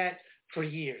about that for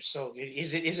years. So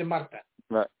is it Marta?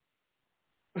 Right.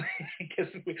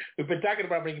 Because we've been talking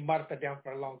about bringing Marta down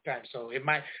for a long time. So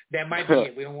that might be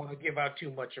it. We don't want to give out too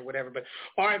much or whatever. But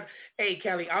all right, hey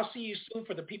Cali, I'll see you soon.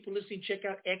 For the people listening, check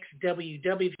out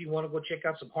XWW if you want to go check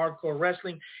out some hardcore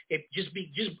wrestling.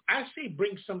 I say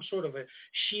bring some sort of a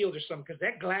shield or something, because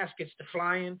that glass gets to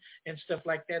flying and stuff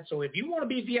like that. So if you want to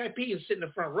be VIP and sit in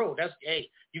the front row,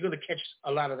 you're going to catch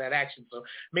a lot of that action. So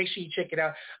make sure you check it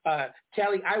out.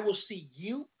 Cali, I will see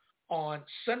you on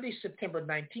Sunday, September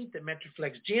 19th at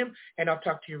Metroplex Gym, and I'll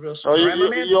talk to you real soon.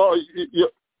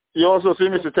 You also see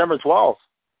me September 12th.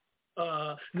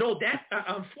 No, that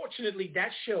unfortunately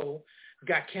that show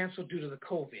got canceled due to the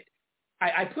COVID.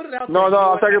 I put it out there. No,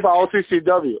 I'm talking about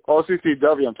OCCW.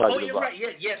 OCCW, I'm talking about. Oh, you're right. Yeah,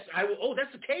 yes.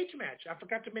 That's a cage match. I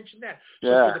forgot to mention that.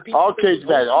 Yeah, so all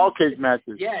cage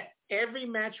matches. Yeah, every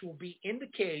match will be in the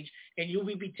cage, and you'll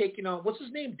be taking on, what's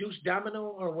his name, Deuce Domino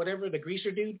or whatever, the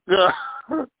greaser dude? Yeah.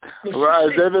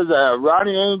 Right, his name is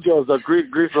Ronnie Angels, the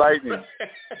Grease Lightning.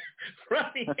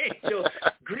 Ronnie Angel,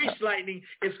 Grease Lightning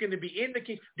is going to be in the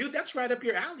cage. Dude, that's right up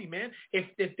your alley, man. If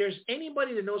there's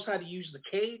anybody that knows how to use the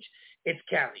cage, it's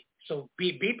Cali. So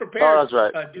be prepared. Oh, that's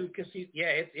right. Dude, because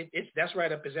it's that's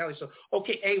right up his alley. So,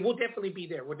 okay, hey, we'll definitely be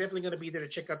there. We're definitely going to be there to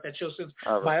check out that show. Since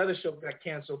my other show got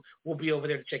canceled, we'll be over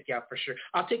there to check you out for sure.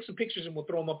 I'll take some pictures and we'll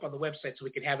throw them up on the website so we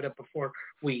can have it up before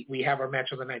we have our match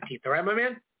on the 19th. All right, my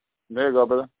man? There you go,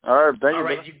 brother. All right, thank you. All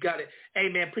right, brother. you got it. Hey,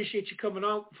 man, appreciate you coming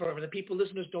on. For the people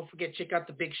listeners, don't forget, check out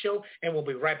The Big Show, and we'll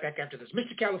be right back after this.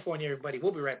 Mr. California, everybody,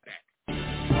 we'll be right back.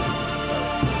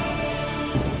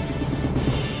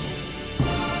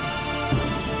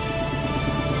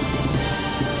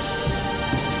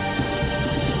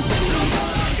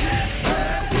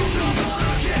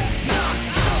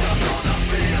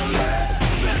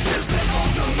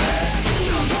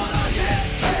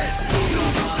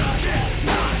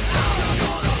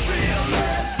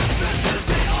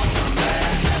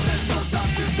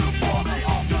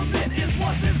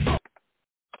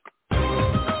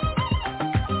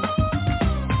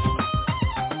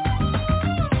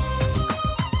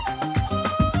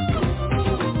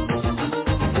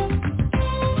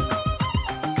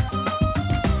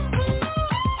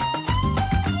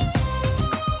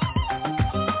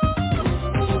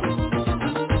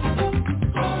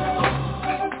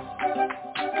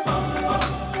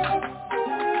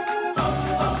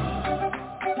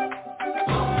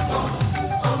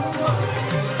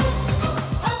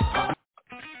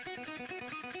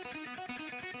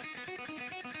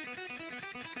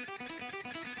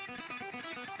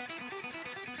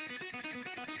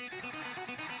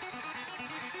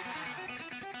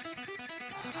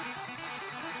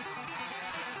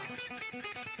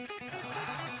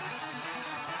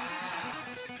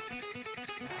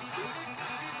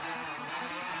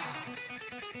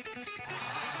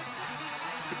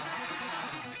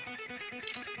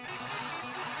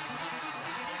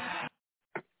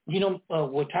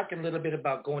 We're talking a little bit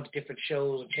about going to different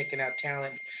shows and checking out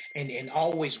talent and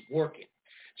always working.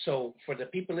 So for the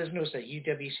people listening to us at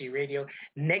UWC Radio,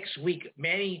 next week,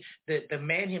 Manny, the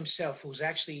man himself, who's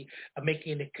actually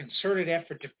making a concerted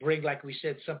effort to bring, like we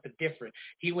said, something different.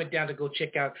 He went down to go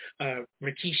check out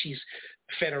Rikishi's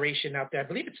federation out there. I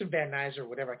believe it's in Van Nuys or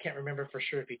whatever. I can't remember for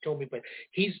sure if he told me, but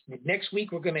next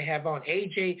week we're going to have on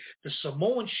AJ, the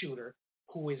Samoan shooter,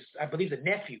 who is, I believe, the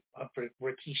nephew of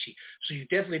Rikishi. So you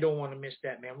definitely don't want to miss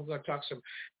that, man. We're going to talk some.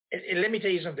 And let me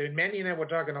tell you something. Manny and I were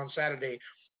talking on Saturday,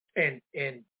 and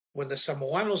when the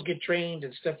Samoanos get trained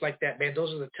and stuff like that, man,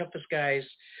 those are the toughest guys.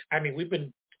 I mean, we've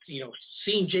been,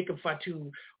 seeing Jacob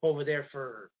Fatu over there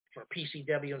for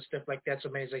PCW and stuff like that. So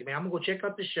man's like, man, I'm going to go check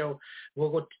out the show. We'll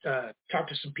go talk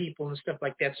to some people and stuff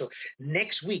like that. So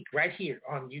next week, right here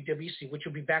on UWC, which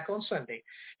will be back on Sunday,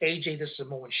 AJ the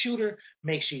Samoan Shooter,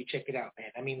 make sure you check it out,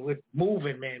 man. I mean, we're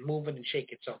moving, man, moving and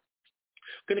shaking. So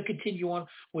going to continue on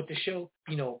with the show,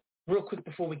 real quick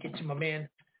before we get to my man,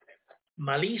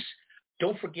 Malise.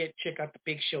 Don't forget, check out the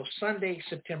big show Sunday,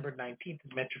 September 19th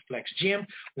at Metroflex Gym.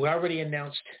 We already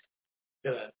announced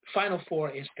the Final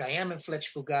Four is Guyam and Fletch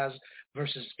Fugaz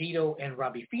versus Vito and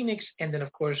Robbie Phoenix. And then,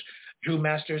 of course, Drew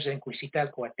Masters and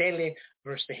Quisital Coatele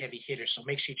versus the Heavy Hitters. So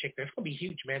make sure you check that. It's going to be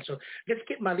huge, man. So let's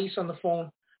get Malise on the phone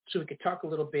so we could talk a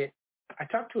little bit. I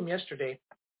talked to him yesterday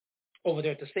over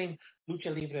there at the same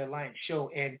Lucha Libre Alliance show,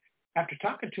 and after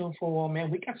talking to him for a while, man,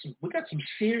 we got some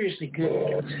seriously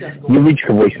good stuff going on. You reached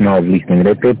the voicemail of Luis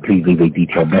Negrete. Please leave a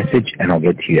detailed message, and I'll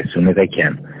get to you as soon as I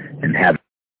can. And have.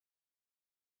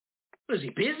 Is he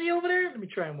busy over there? Let me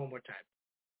try him one more time.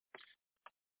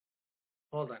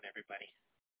 Hold on, everybody.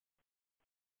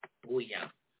 Oh, yeah.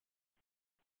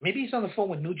 Maybe he's on the phone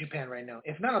with New Japan right now.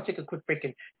 If not, I'll take a quick break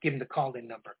and give him the call-in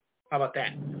number. How about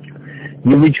that?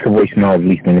 You reached the voicemail of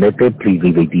Luis Negrete. Please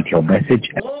leave a detailed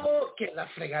message. Oh, que la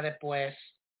fregada, pues.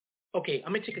 Okay,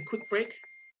 I'm going to take a quick break,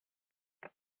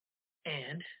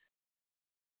 and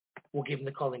we'll give him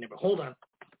the call-in number. Hold on.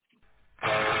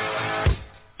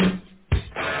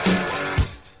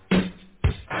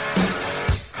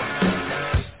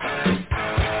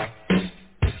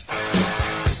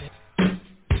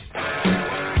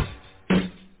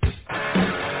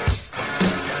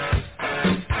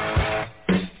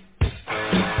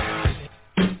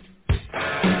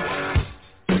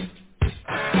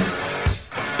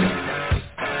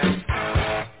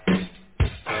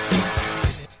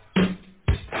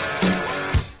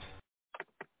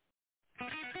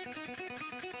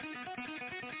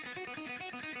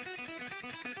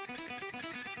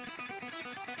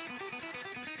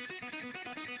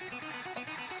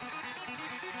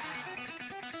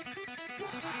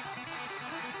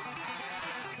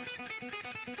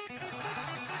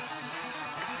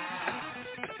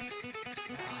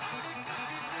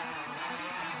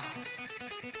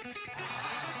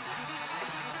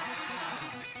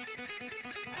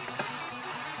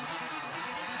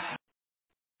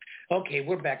 Okay,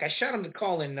 we're back. I shot him the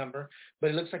call-in number, but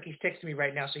it looks like he's texting me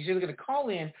right now. So he's either going to call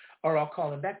in or I'll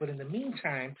call him back. But in the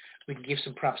meantime, we can give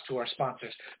some props to our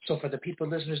sponsors. So for the people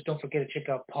listeners, don't forget to check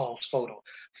out Paul's Photo.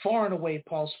 Far and away,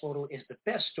 Paul's Photo is the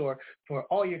best store for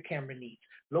all your camera needs.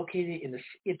 Located in the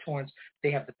city of Torrance,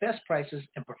 they have the best prices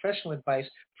and professional advice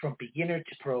from beginner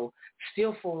to pro.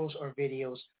 Still photos or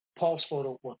videos, Paul's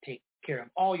Photo will take care of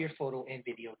all your photo and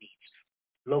video needs.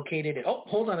 Located at, oh,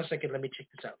 hold on a second. Let me check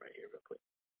this out right here real quick.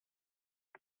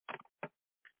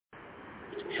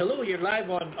 Hello, you're live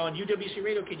on UWC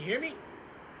Radio. Can you hear me?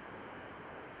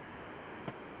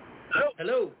 Hello.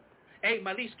 Hello. Hey,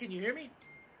 Malis, can you hear me?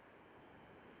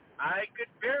 I could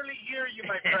barely hear you,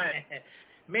 my friend.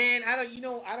 Man, I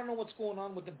don't know what's going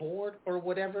on with the board or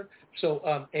whatever.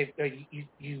 So, if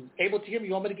you able to hear me?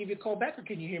 You want me to give you a call back, or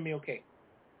can you hear me okay?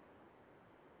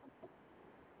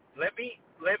 Let me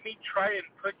try and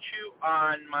put you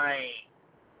on my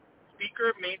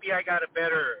speaker. Maybe I got a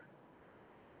better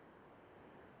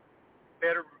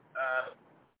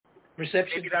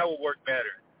reception. Maybe that will work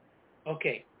better.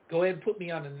 Okay, go ahead and put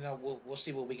me on, and then we'll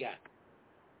see what we got.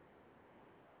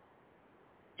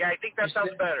 Yeah, I think that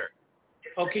sounds better.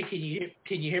 Okay, can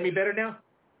you hear me better now?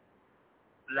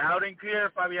 Loud and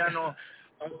clear, Fabiano.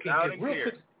 Okay, loud and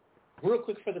clear. Real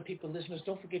quick for the people listeners,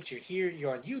 don't forget you're here.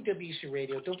 You're on UWC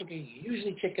Radio. Don't forget you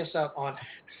usually check us out on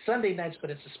Sunday nights,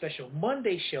 but it's a special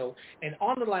Monday show. And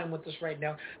on the line with us right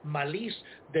now, Malis,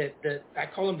 I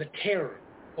call him the terror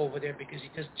over there because he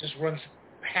just runs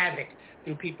havoc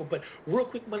through people. But real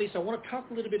quick, Malis, I want to talk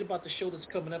a little bit about the show that's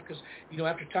coming up because,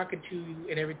 after talking to you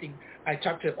and everything, I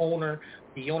talked to the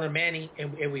owner Manny,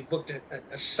 and we booked a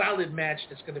solid match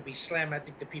that's going to be slam. I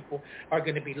think the people are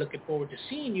going to be looking forward to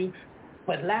seeing you.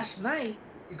 But last night,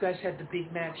 you guys had the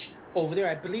big match over there.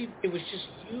 I believe it was just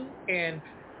you and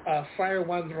Friar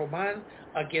Juan Roman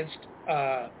against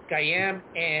Gayam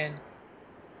and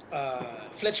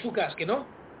Fletch Fugasque, no?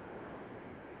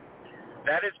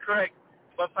 That is correct.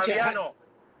 But Fabiano,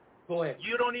 go ahead.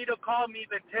 You don't need to call me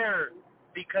the terror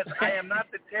because I am not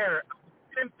the terror. I'm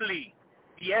simply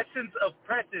the essence of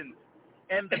presence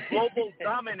and the global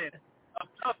dominance of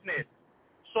toughness.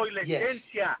 Soy la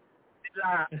esencia,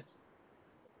 la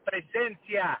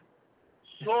presencia,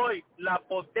 soy la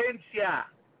potencia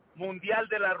mundial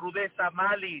de la rudeza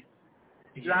Malis,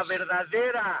 la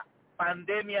verdadera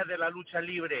pandemia de la lucha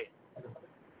libre,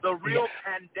 the real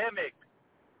pandemic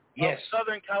of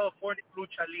Southern California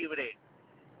lucha libre.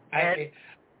 And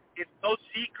it's no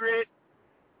secret,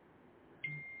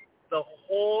 the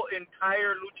whole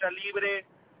entire lucha libre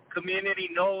community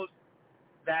knows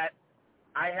that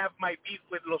I have my beef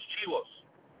with Los Chivos.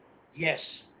 Yes.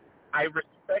 I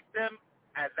respect them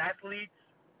as athletes.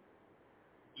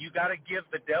 You got to give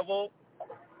the devil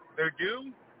their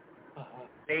due.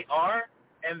 They are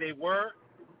and they were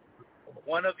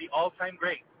one of the all-time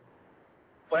greats.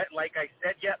 But like I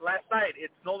said last night,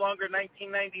 it's no longer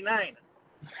 1999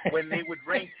 when they would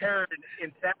reign terror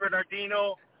in San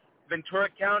Bernardino, Ventura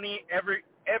County,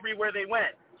 everywhere they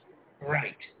went.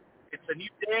 Right. It's a new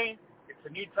day. It's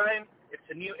a new time. It's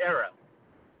a new era.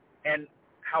 And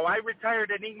how I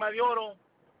retired Enigma de Oro,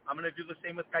 I'm going to do the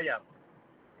same with Gayam.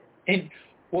 And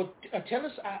tell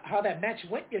us how that match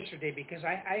went yesterday, because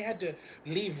I had to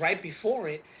leave right before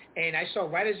it, and I saw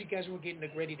right as you guys were getting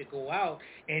ready to go out,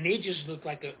 and it just looked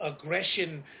like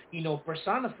aggression,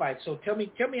 personified. So tell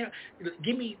me, give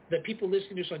me the people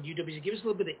listening to us on UWC, give us a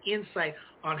little bit of insight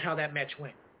on how that match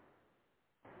went.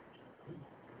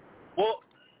 Well,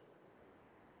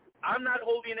 I'm not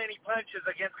holding any punches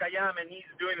against Gayam, and he's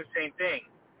doing the same thing.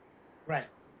 Right.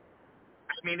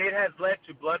 I mean, it has led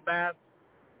to bloodbaths,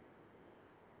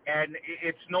 and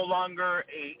it's no longer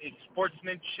a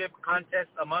sportsmanship contest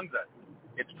among us.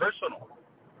 It's personal.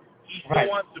 He still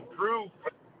wants to prove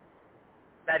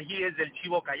that he is El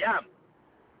Chivo Gayam.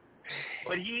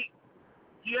 But he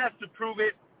has to prove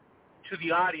it to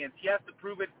the audience. He has to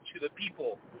prove it to the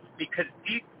people, because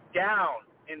deep down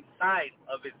inside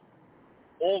of his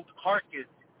old carcass,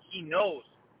 he knows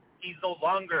he's no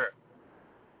longer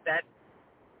that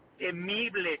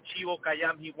temible Chivo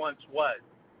Gayam he once was.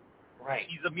 Right.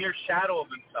 He's a mere shadow of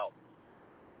himself.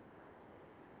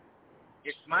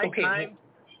 It's my time.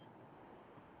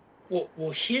 Well,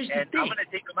 here's the thing. And I'm going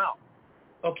to take him out.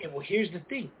 Okay, well, here's the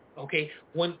thing. Okay,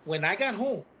 when I got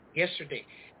home yesterday,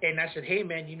 and I said, hey,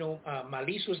 man,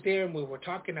 Malis was there, and we were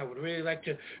talking. I would really like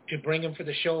to bring him for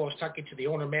the show. I was talking to the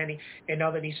owner, Manny, and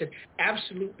all that. He said,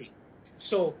 absolutely.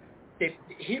 So,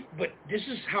 but this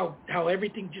is how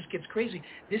everything just gets crazy.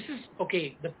 This is,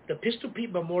 okay, the Pistol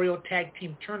Pete Memorial Tag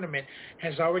Team Tournament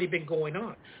has already been going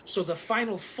on. So the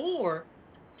Final Four,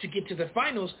 to get to the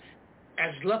finals,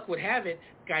 as luck would have it,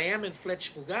 Gayam and Fletch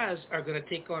Fugaz are going to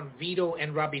take on Vito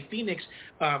and Robbie Phoenix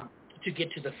to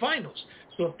get to the finals.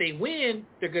 So if they win,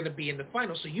 they're going to be in the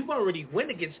finals. So you've already won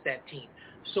against that team.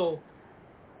 So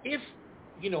if,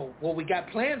 what we got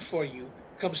planned for you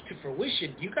comes to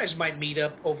fruition, you guys might meet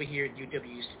up over here at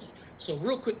UWC. So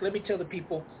real quick, let me tell the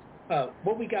people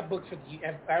what we got booked for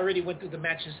I already went through the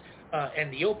matches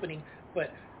and the opening,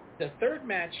 but the third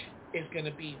match is going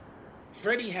to be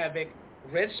Freddie Havoc,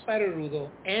 Red Spider Rudo,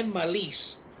 and Malis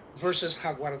versus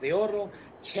Jaguar de Oro,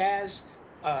 Chaz,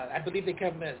 I believe they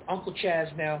come as Uncle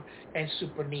Chaz now, and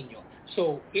Super Nino.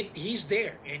 So he's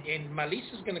there, and Malis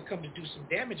is going to come to do some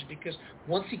damage because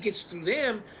once he gets through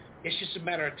them, it's just a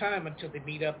matter of time until they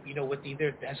meet up, with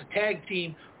either as a tag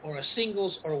team or a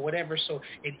singles or whatever. So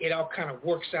it all kind of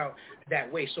works out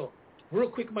that way. So real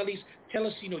quick, Malis, tell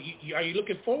us, are you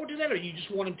looking forward to that, or you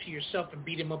just want him to yourself and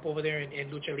beat him up over there in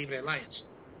Lucha Libre Alliance?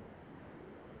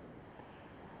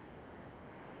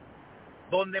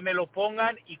 Donde me lo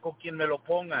pongan y con quien me lo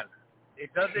pongan.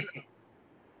 It doesn't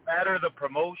matter the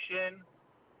promotion.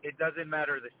 It doesn't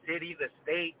matter the city, the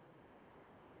state.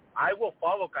 I will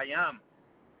follow Kayam,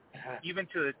 even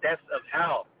to the depths of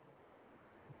hell.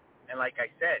 And like I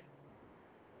said,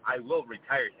 I will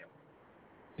retire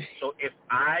him. So if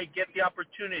I get the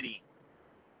opportunity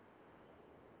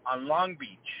on Long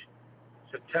Beach,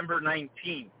 September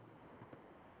 19th,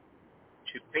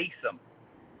 to face him,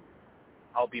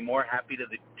 I'll be more happy to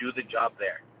do the job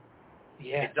there.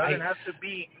 Yeah, it doesn't have to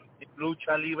be in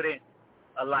Lucha Libre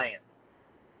Alliance.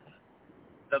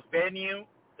 The venue,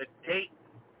 the date,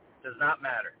 does not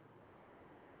matter.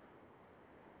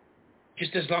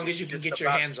 Just as long as you can get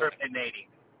your hands on it.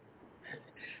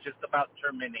 Just about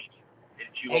terminating.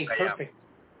 Hey, perfect.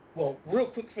 Well, real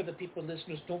quick for the people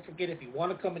listeners, don't forget, if you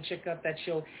want to come and check out that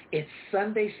show, it's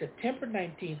Sunday, September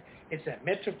 19th. It's at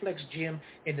Metroflex Gym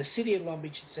in the city of Long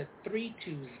Beach. It's at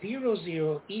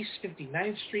 3200 East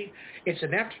 59th Street. It's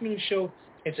an afternoon show.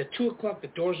 It's at 2 o'clock. The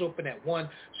doors open at 1,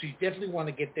 so you definitely want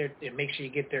to get there and make sure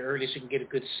you get there early so you can get a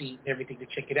good seat and everything to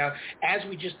check it out. As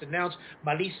we just announced,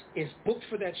 Malis is booked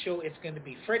for that show. It's going to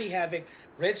be Freddie Havoc,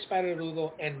 Red Spider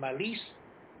Lugo, and Malis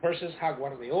versus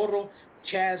Jaguar de Oro,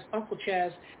 Chaz, Uncle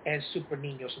Chaz, and Super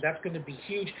Nino. So that's going to be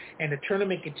huge, and the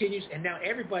tournament continues. And now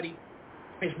everybody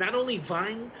is not only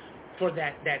vying for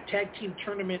that tag team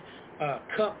tournament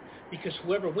cup, because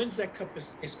whoever wins that cup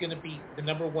is going to be the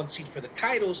number one seed for the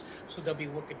titles, so they'll be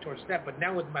working towards that. But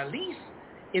now with Malis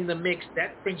in the mix,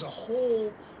 that brings a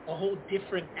whole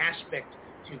different aspect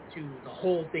to the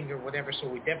whole thing or whatever. So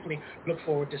we definitely look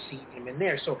forward to seeing him in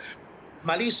there. So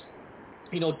Malis,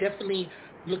 definitely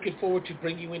looking forward to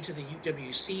bring you into the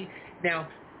UWC. Now,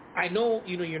 I know,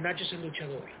 you're not just a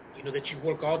luchador, that you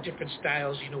work all different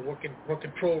styles,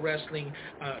 working pro wrestling,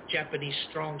 Japanese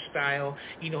strong style,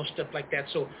 stuff like that.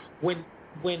 So when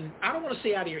I don't want to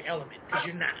say out of your element, because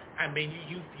you're not. I mean,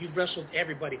 you've wrestled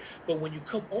everybody. But when you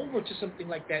come over to something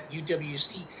like that,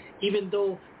 UWC, even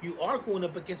though you are going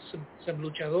up against some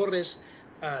luchadores,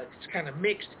 it's kind of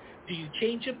mixed, do you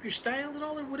change up your style at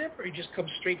all or whatever, or you just come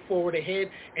straight forward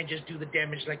ahead and just do the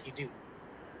damage like you do?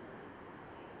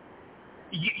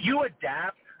 You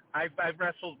adapt. I've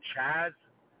wrestled Chaz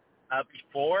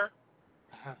before,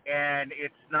 and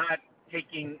it's not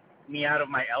taking me out of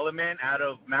my element, out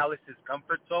of Malice's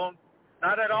comfort zone.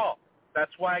 Not at all.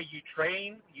 That's why you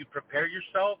train, you prepare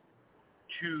yourself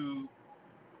to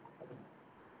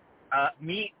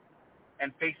meet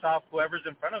and face off whoever's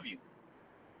in front of you.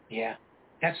 Yeah,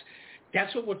 that's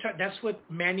what that's what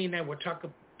Manny and I were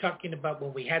talking about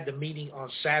when we had the meeting on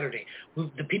Saturday.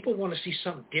 The people want to see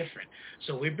something different.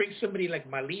 So we bring somebody like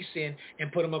Malis in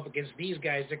and put him up against these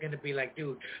guys. They're going to be like,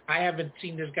 dude, I haven't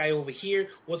seen this guy over here.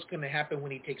 What's going to happen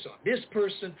when he takes on this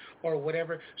person or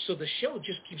whatever? So the show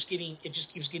just keeps getting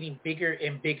bigger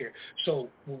and bigger. So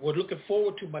we're looking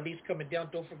forward to Malis coming down.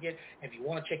 Don't forget, if you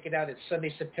want to check it out, it's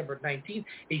Sunday, September 19th.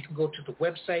 You can go to the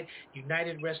website,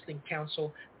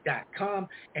 UnitedWrestlingCouncil.com,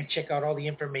 and check out all the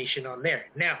information on there.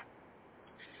 Now,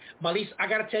 Malis, I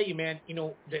got to tell you, man,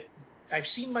 that I've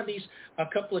seen Malis a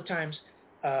couple of times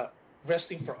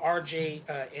wrestling for RJ,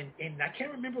 and I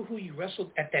can't remember who you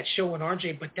wrestled at that show in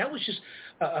RJ, but that was just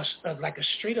like a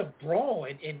straight-up brawl,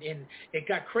 and it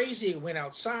got crazy. It went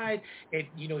outside, and,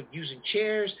 using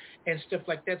chairs and stuff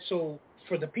like that. So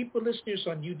for the people listeners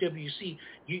on UWC,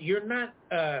 you're not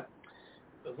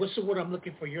what's the word I'm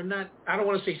looking for? You're not, I don't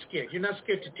want to say scared. You're not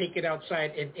scared to take it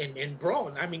outside and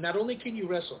brawl. I mean, not only can you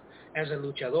wrestle as a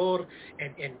luchador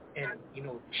and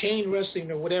chain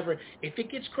wrestling or whatever, if it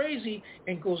gets crazy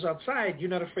and goes outside, you're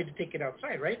not afraid to take it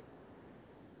outside, right?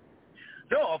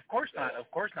 No, of course not. Of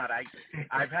course not.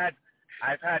 I've had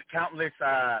countless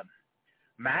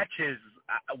matches,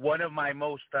 one of my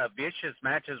most vicious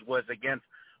matches was against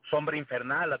Sombra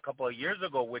Infernal a couple of years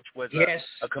ago, which was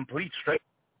a complete straight.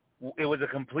 It was a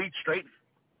complete street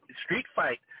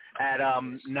fight at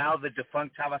now the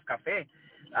defunct Chavas Cafe.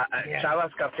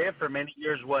 Chavas Cafe for many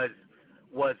years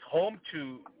was home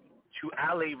to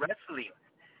LA Wrestling,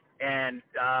 and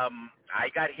I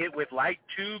got hit with light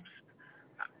tubes.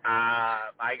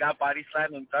 I got body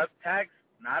slammed and duck tags.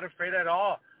 Not afraid at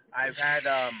all. I've had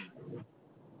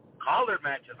collar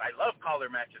matches. I love collar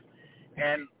matches,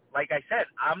 and like I said,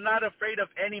 I'm not afraid of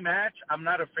any match. I'm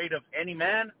not afraid of any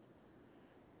man.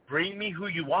 Bring me who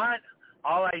you want.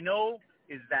 All I know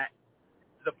is that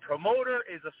the promoter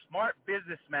is a smart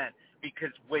businessman,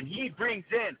 because when he brings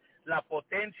in La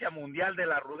Potencia Mundial de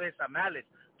la Rudeza Mallet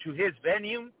to his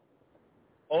venue,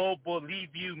 oh, believe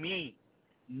you me,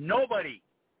 nobody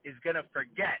is going to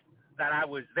forget that I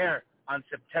was there on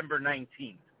September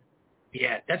 19th.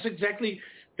 Yeah, that's exactly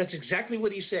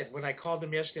what he said when I called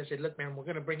him yesterday. I said, look, man, we're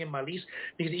going to bring in Malis.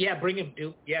 He said, yeah, bring him,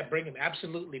 dude. Yeah, bring him.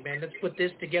 Absolutely, man. Let's put this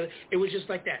together. It was just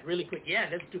like that, really quick. Yeah,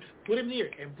 let's put him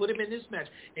here and put him in this match,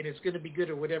 and it's going to be good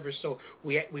or whatever. So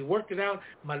we worked it out.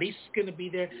 Malis is going to be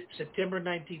there September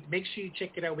 19th. Make sure you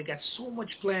check it out. We got so much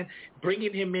planned.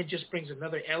 Bringing him in just brings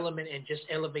another element and just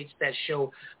elevates that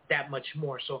show that much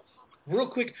more. So real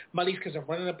quick, Malis, because I'm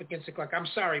running up against the clock. I'm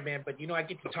sorry, man, but I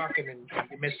get to talking and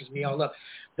it messes me all up.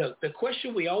 The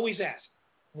question we always ask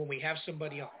when we have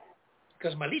somebody on,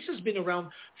 because Malis has been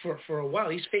around for a while.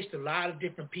 He's faced a lot of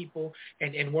different people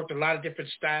and worked a lot of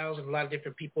different styles and a lot of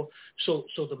different people. So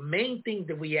the main thing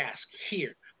that we ask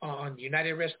here on the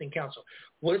United Wrestling Council,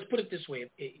 well, let's put it this way.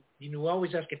 We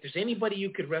always ask if there's anybody you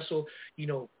could wrestle,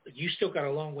 you still got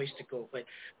a long ways to go, but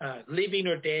living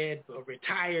or dead or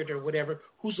retired or whatever,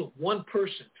 who's the one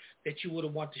person that you would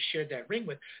have wanted to share that ring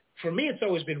with? For me, it's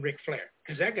always been Ric Flair,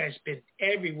 because that guy's been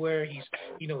everywhere.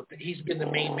 He's been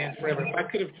the main man forever. If I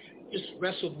could have just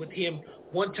wrestled with him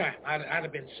one time, I'd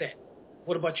have been set.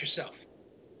 What about yourself?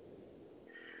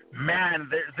 Man,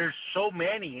 there's so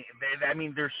many. I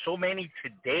mean, there's so many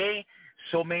today,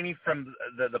 so many from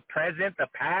the present, the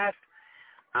past.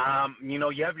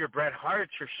 You have your Bret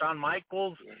Harts, your Shawn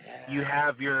Michaels. Yeah. You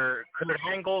have your Kurt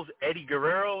Angles, Eddie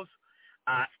Guerreros.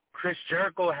 Chris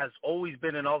Jericho has always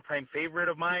been an all-time favorite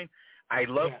of mine. I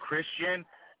love Christian.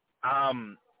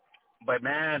 But,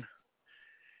 man,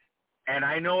 and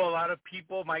I know a lot of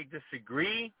people might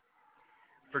disagree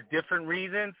for different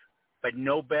reasons, but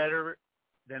no better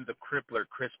than the crippler,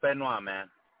 Chris Benoit, man.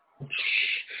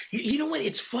 You know what?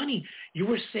 It's funny. You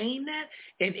were saying that,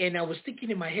 and I was thinking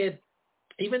in my head,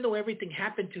 even though everything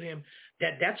happened to him,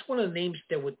 that's one of the names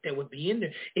that would be in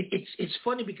there. It's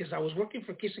funny because I was working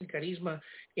for Kiss and Charisma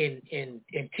in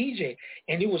TJ,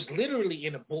 and it was literally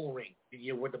in a bull ring,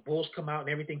 where the bulls come out and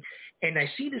everything. And I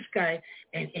see this guy,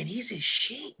 and he's in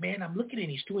shape, man. I'm looking at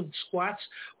him, he's doing squats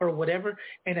or whatever,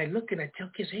 and I look and I tell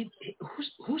Kiss, hey,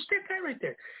 who's that guy right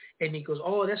there? And he goes,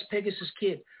 oh, that's Pegasus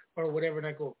Kid or whatever. And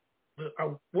I go,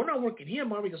 we're not working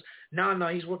him, are we? He goes, no,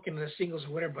 he's working in the singles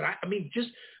or whatever. But I mean, just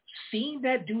seeing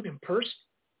that dude in person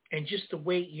and just the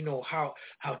way, how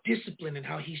disciplined and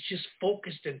how he's just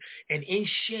focused and in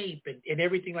shape and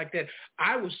everything like that,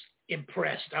 I was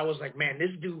impressed. I was like, man,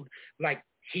 this dude, like,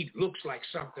 he looks like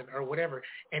something or whatever.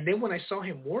 And then when I saw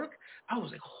him work, I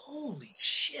was like, holy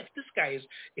shit, this guy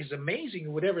is amazing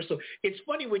or whatever. So it's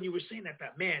funny when you were saying that,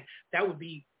 man, that would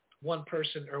be one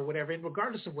person or whatever. And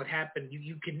regardless of what happened,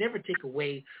 you can never take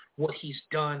away what he's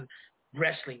done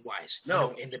wrestling-wise,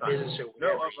 in the business or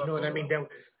whatever. You know what I mean?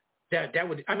 That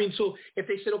would. I mean, so if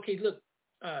they said, okay, look,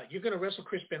 you're going to wrestle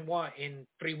Chris Benoit in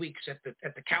 3 weeks at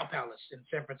the Cow Palace in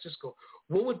San Francisco,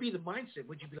 what would be the mindset?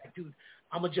 Would you be like, dude,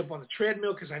 I'm going to jump on the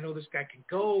treadmill because I know this guy can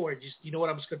go, or just, you know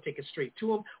what, I'm just going to take it straight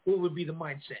to him? What would be the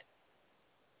mindset?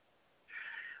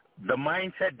 The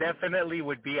mindset definitely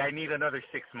would be, I need another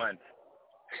 6 months.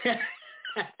 There's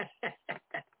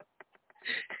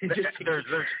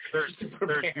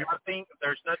nothing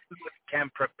that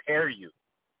can prepare you.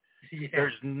 Yeah.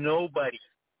 There's nobody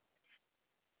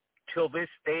till this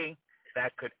day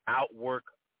that could outwork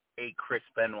a Chris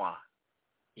Benoit.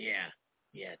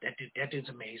 Yeah, that dude's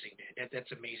amazing, man.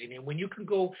 That's amazing. And when you can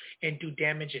go and do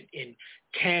damage in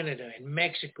Canada and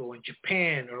Mexico and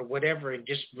Japan or whatever, and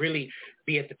just really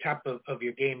be at the top of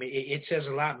your game, it says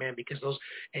a lot, man. Because those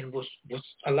was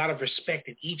a lot of respect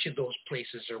in each of those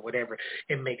places or whatever.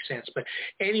 It makes sense. But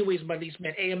anyways, Malis,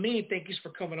 man, hey, a million thank yous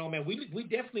for coming on, man. We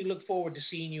definitely look forward to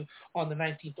seeing you on the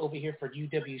 19th over here for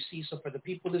UWC. So for the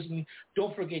people listening,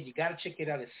 don't forget, you got to check it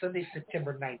out. It's Sunday,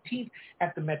 September 19th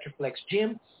at the Metroplex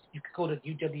Gym. You can go to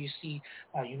UWC,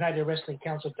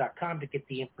 UnitedWrestlingCouncil.com to get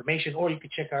the information, or you can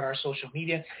check out our social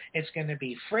media. It's going to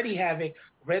be Freddie Havoc,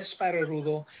 Red Spider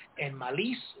Rudo, and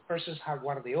Malice versus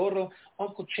Jaguar de Oro,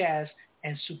 Uncle Chaz,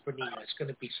 and Super Nina. It's going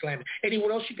to be slamming.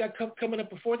 Anyone else you got coming up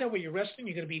before that where you're wrestling?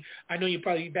 You're going to be, I know you'll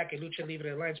probably be back at Lucha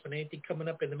Libre Alliance, but anything coming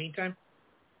up in the meantime?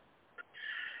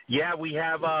 Yeah, we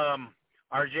have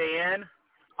RJN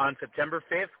on September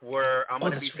 5th, where I'm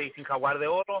going to be facing Jaguar de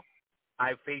Oro.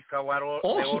 I've faced Jaguar de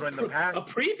Oro in the past. A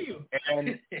preview.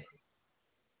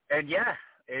 And yeah,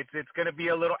 it's going to be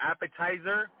a little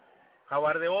appetizer.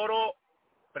 Jaguar de Oro,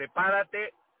 prepárate,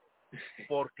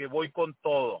 porque voy con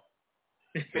todo.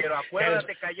 Pero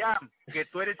acuérdate, Kayam, que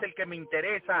tú eres el que me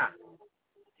interesa.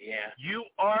 Yeah. You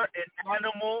are an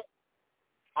animal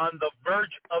on the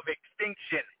verge of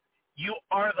extinction. You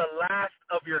are the last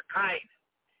of your kind.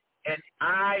 And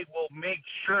I will make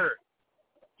sure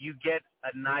you get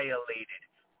annihilated,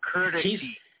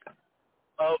 courtesy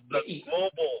of the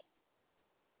global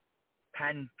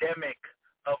pandemic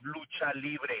of Lucha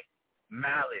Libre,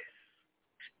 Malice.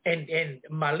 And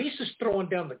Malice is throwing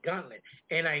down the gauntlet.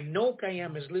 And I know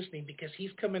Kayam is listening because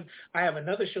he's coming. I have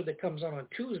another show that comes on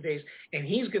Tuesdays, and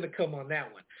he's going to come on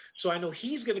that one. So I know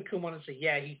he's going to come on and say,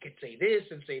 yeah, he could say this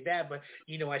and say that, but,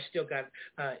 I still got,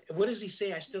 what does he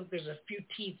say? There's a few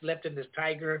teeth left in this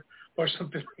tiger or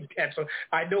something like that. So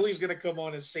I know he's going to come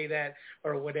on and say that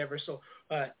or whatever. So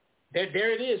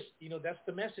there it is. That's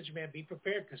the message, man. Be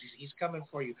prepared because he's coming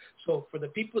for you. So for the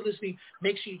people listening,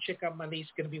 make sure you check out Malice.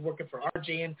 Going to be working for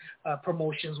RJN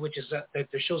Promotions, which is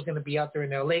the show's going to be out there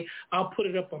in L.A. I'll put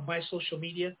it up on my social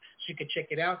media so you can check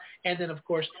it out. And then, of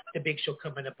course, the big show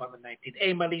coming up on the 19th.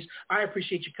 Hey, Malice, I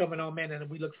appreciate you coming on, man, and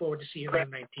we look forward to seeing you on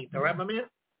the 19th. All right, my man?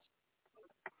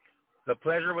 The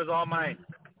pleasure was all mine.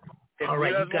 All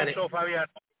right, you got it. Fabian.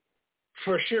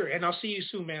 For sure. And I'll see you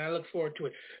soon, man. I look forward to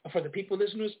it. For the people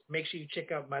listeners, make sure you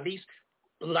check out Malice.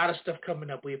 A lot of stuff coming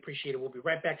up. We appreciate it. We'll be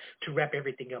right back to wrap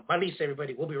everything up. Malice,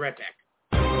 everybody. We'll be right back.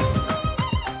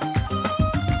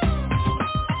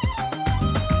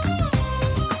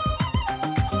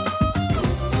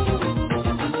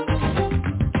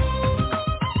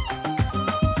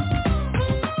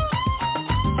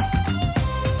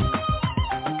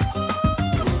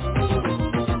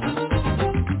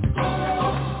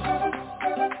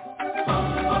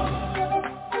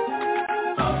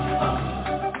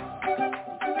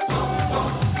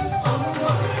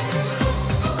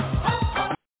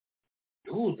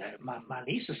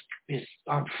 Malice is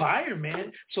on fire,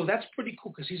 man. So that's pretty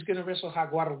cool because he's going to wrestle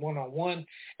Jaguar one-on-one,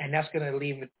 and that's going to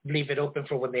leave it open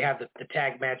for when they have the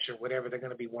tag match or whatever. They're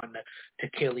going to be wanting to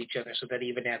kill each other, so that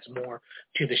even adds more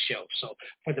to the show. So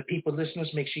for the people listeners,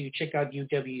 make sure you check out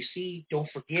UWC. Don't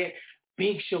forget,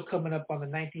 big show coming up on the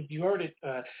 19th. You heard it.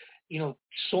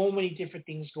 So many different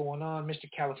things going on. Mr.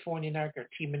 California and I are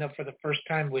teaming up for the first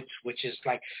time, which is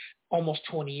like almost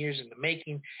 20 years in the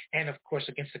making. And, of course,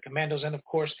 against the Commandos. And, of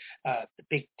course, the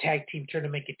big tag team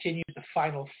tournament continues. The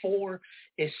Final Four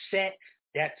is set.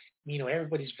 That's,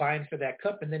 everybody's vying for that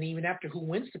cup. And then even after who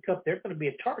wins the cup, they're going to be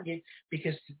a target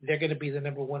because they're going to be the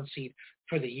number one seed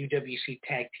for the UWC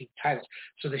tag team titles.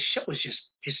 So the show is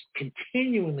just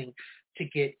continuing to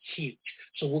get huge.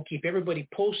 So we'll keep everybody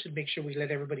posted, make sure we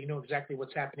let everybody know exactly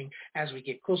what's happening as we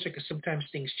get closer, because sometimes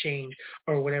things change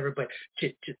or whatever. But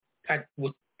I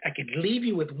could leave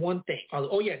you with one thing.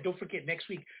 Oh, yeah, don't forget, next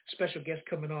week, special guest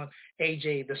coming on,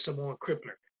 AJ, the Samoan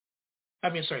Crippler.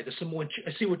 The Samoan,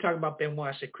 see, we're talking about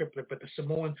Benoit, I said Crippler, but the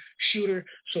Samoan Shooter.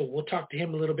 So we'll talk to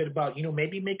him a little bit about,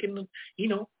 maybe making,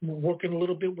 working a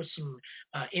little bit with some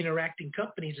interacting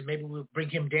companies, and maybe we'll bring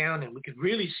him down and we could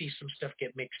really see some stuff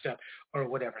get mixed up or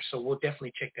whatever. So we'll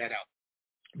definitely check that out.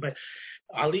 But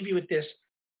I'll leave you with this.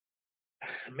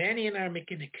 Manny and I are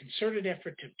making a concerted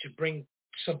effort to bring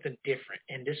something different,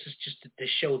 and this is just the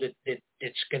show that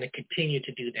it's going to continue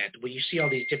to do that. When you see all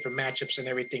these different matchups and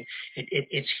everything,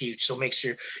 it's huge. So make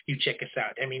sure you check us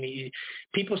out.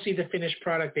 People see the finished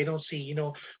product; they don't see,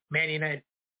 Manny and I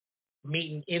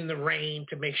meeting in the rain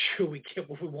to make sure we get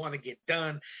what we want to get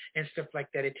done and stuff like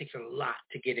that. It takes a lot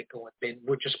to get it going. But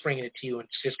we're just bringing it to you, and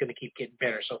it's just going to keep getting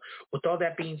better. So with all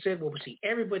that being said, we'll see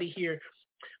everybody here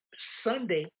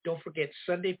Sunday. Don't forget,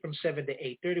 Sunday from 7 to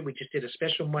 8:30. We just did a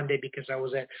special Monday because I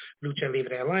was at Lucha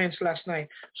Libre Alliance last night.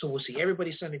 So we'll see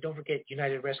everybody Sunday. Don't forget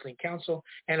United Wrestling Council.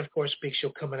 And, of course, big show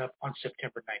coming up on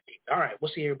September 19th. All right,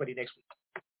 we'll see everybody next week.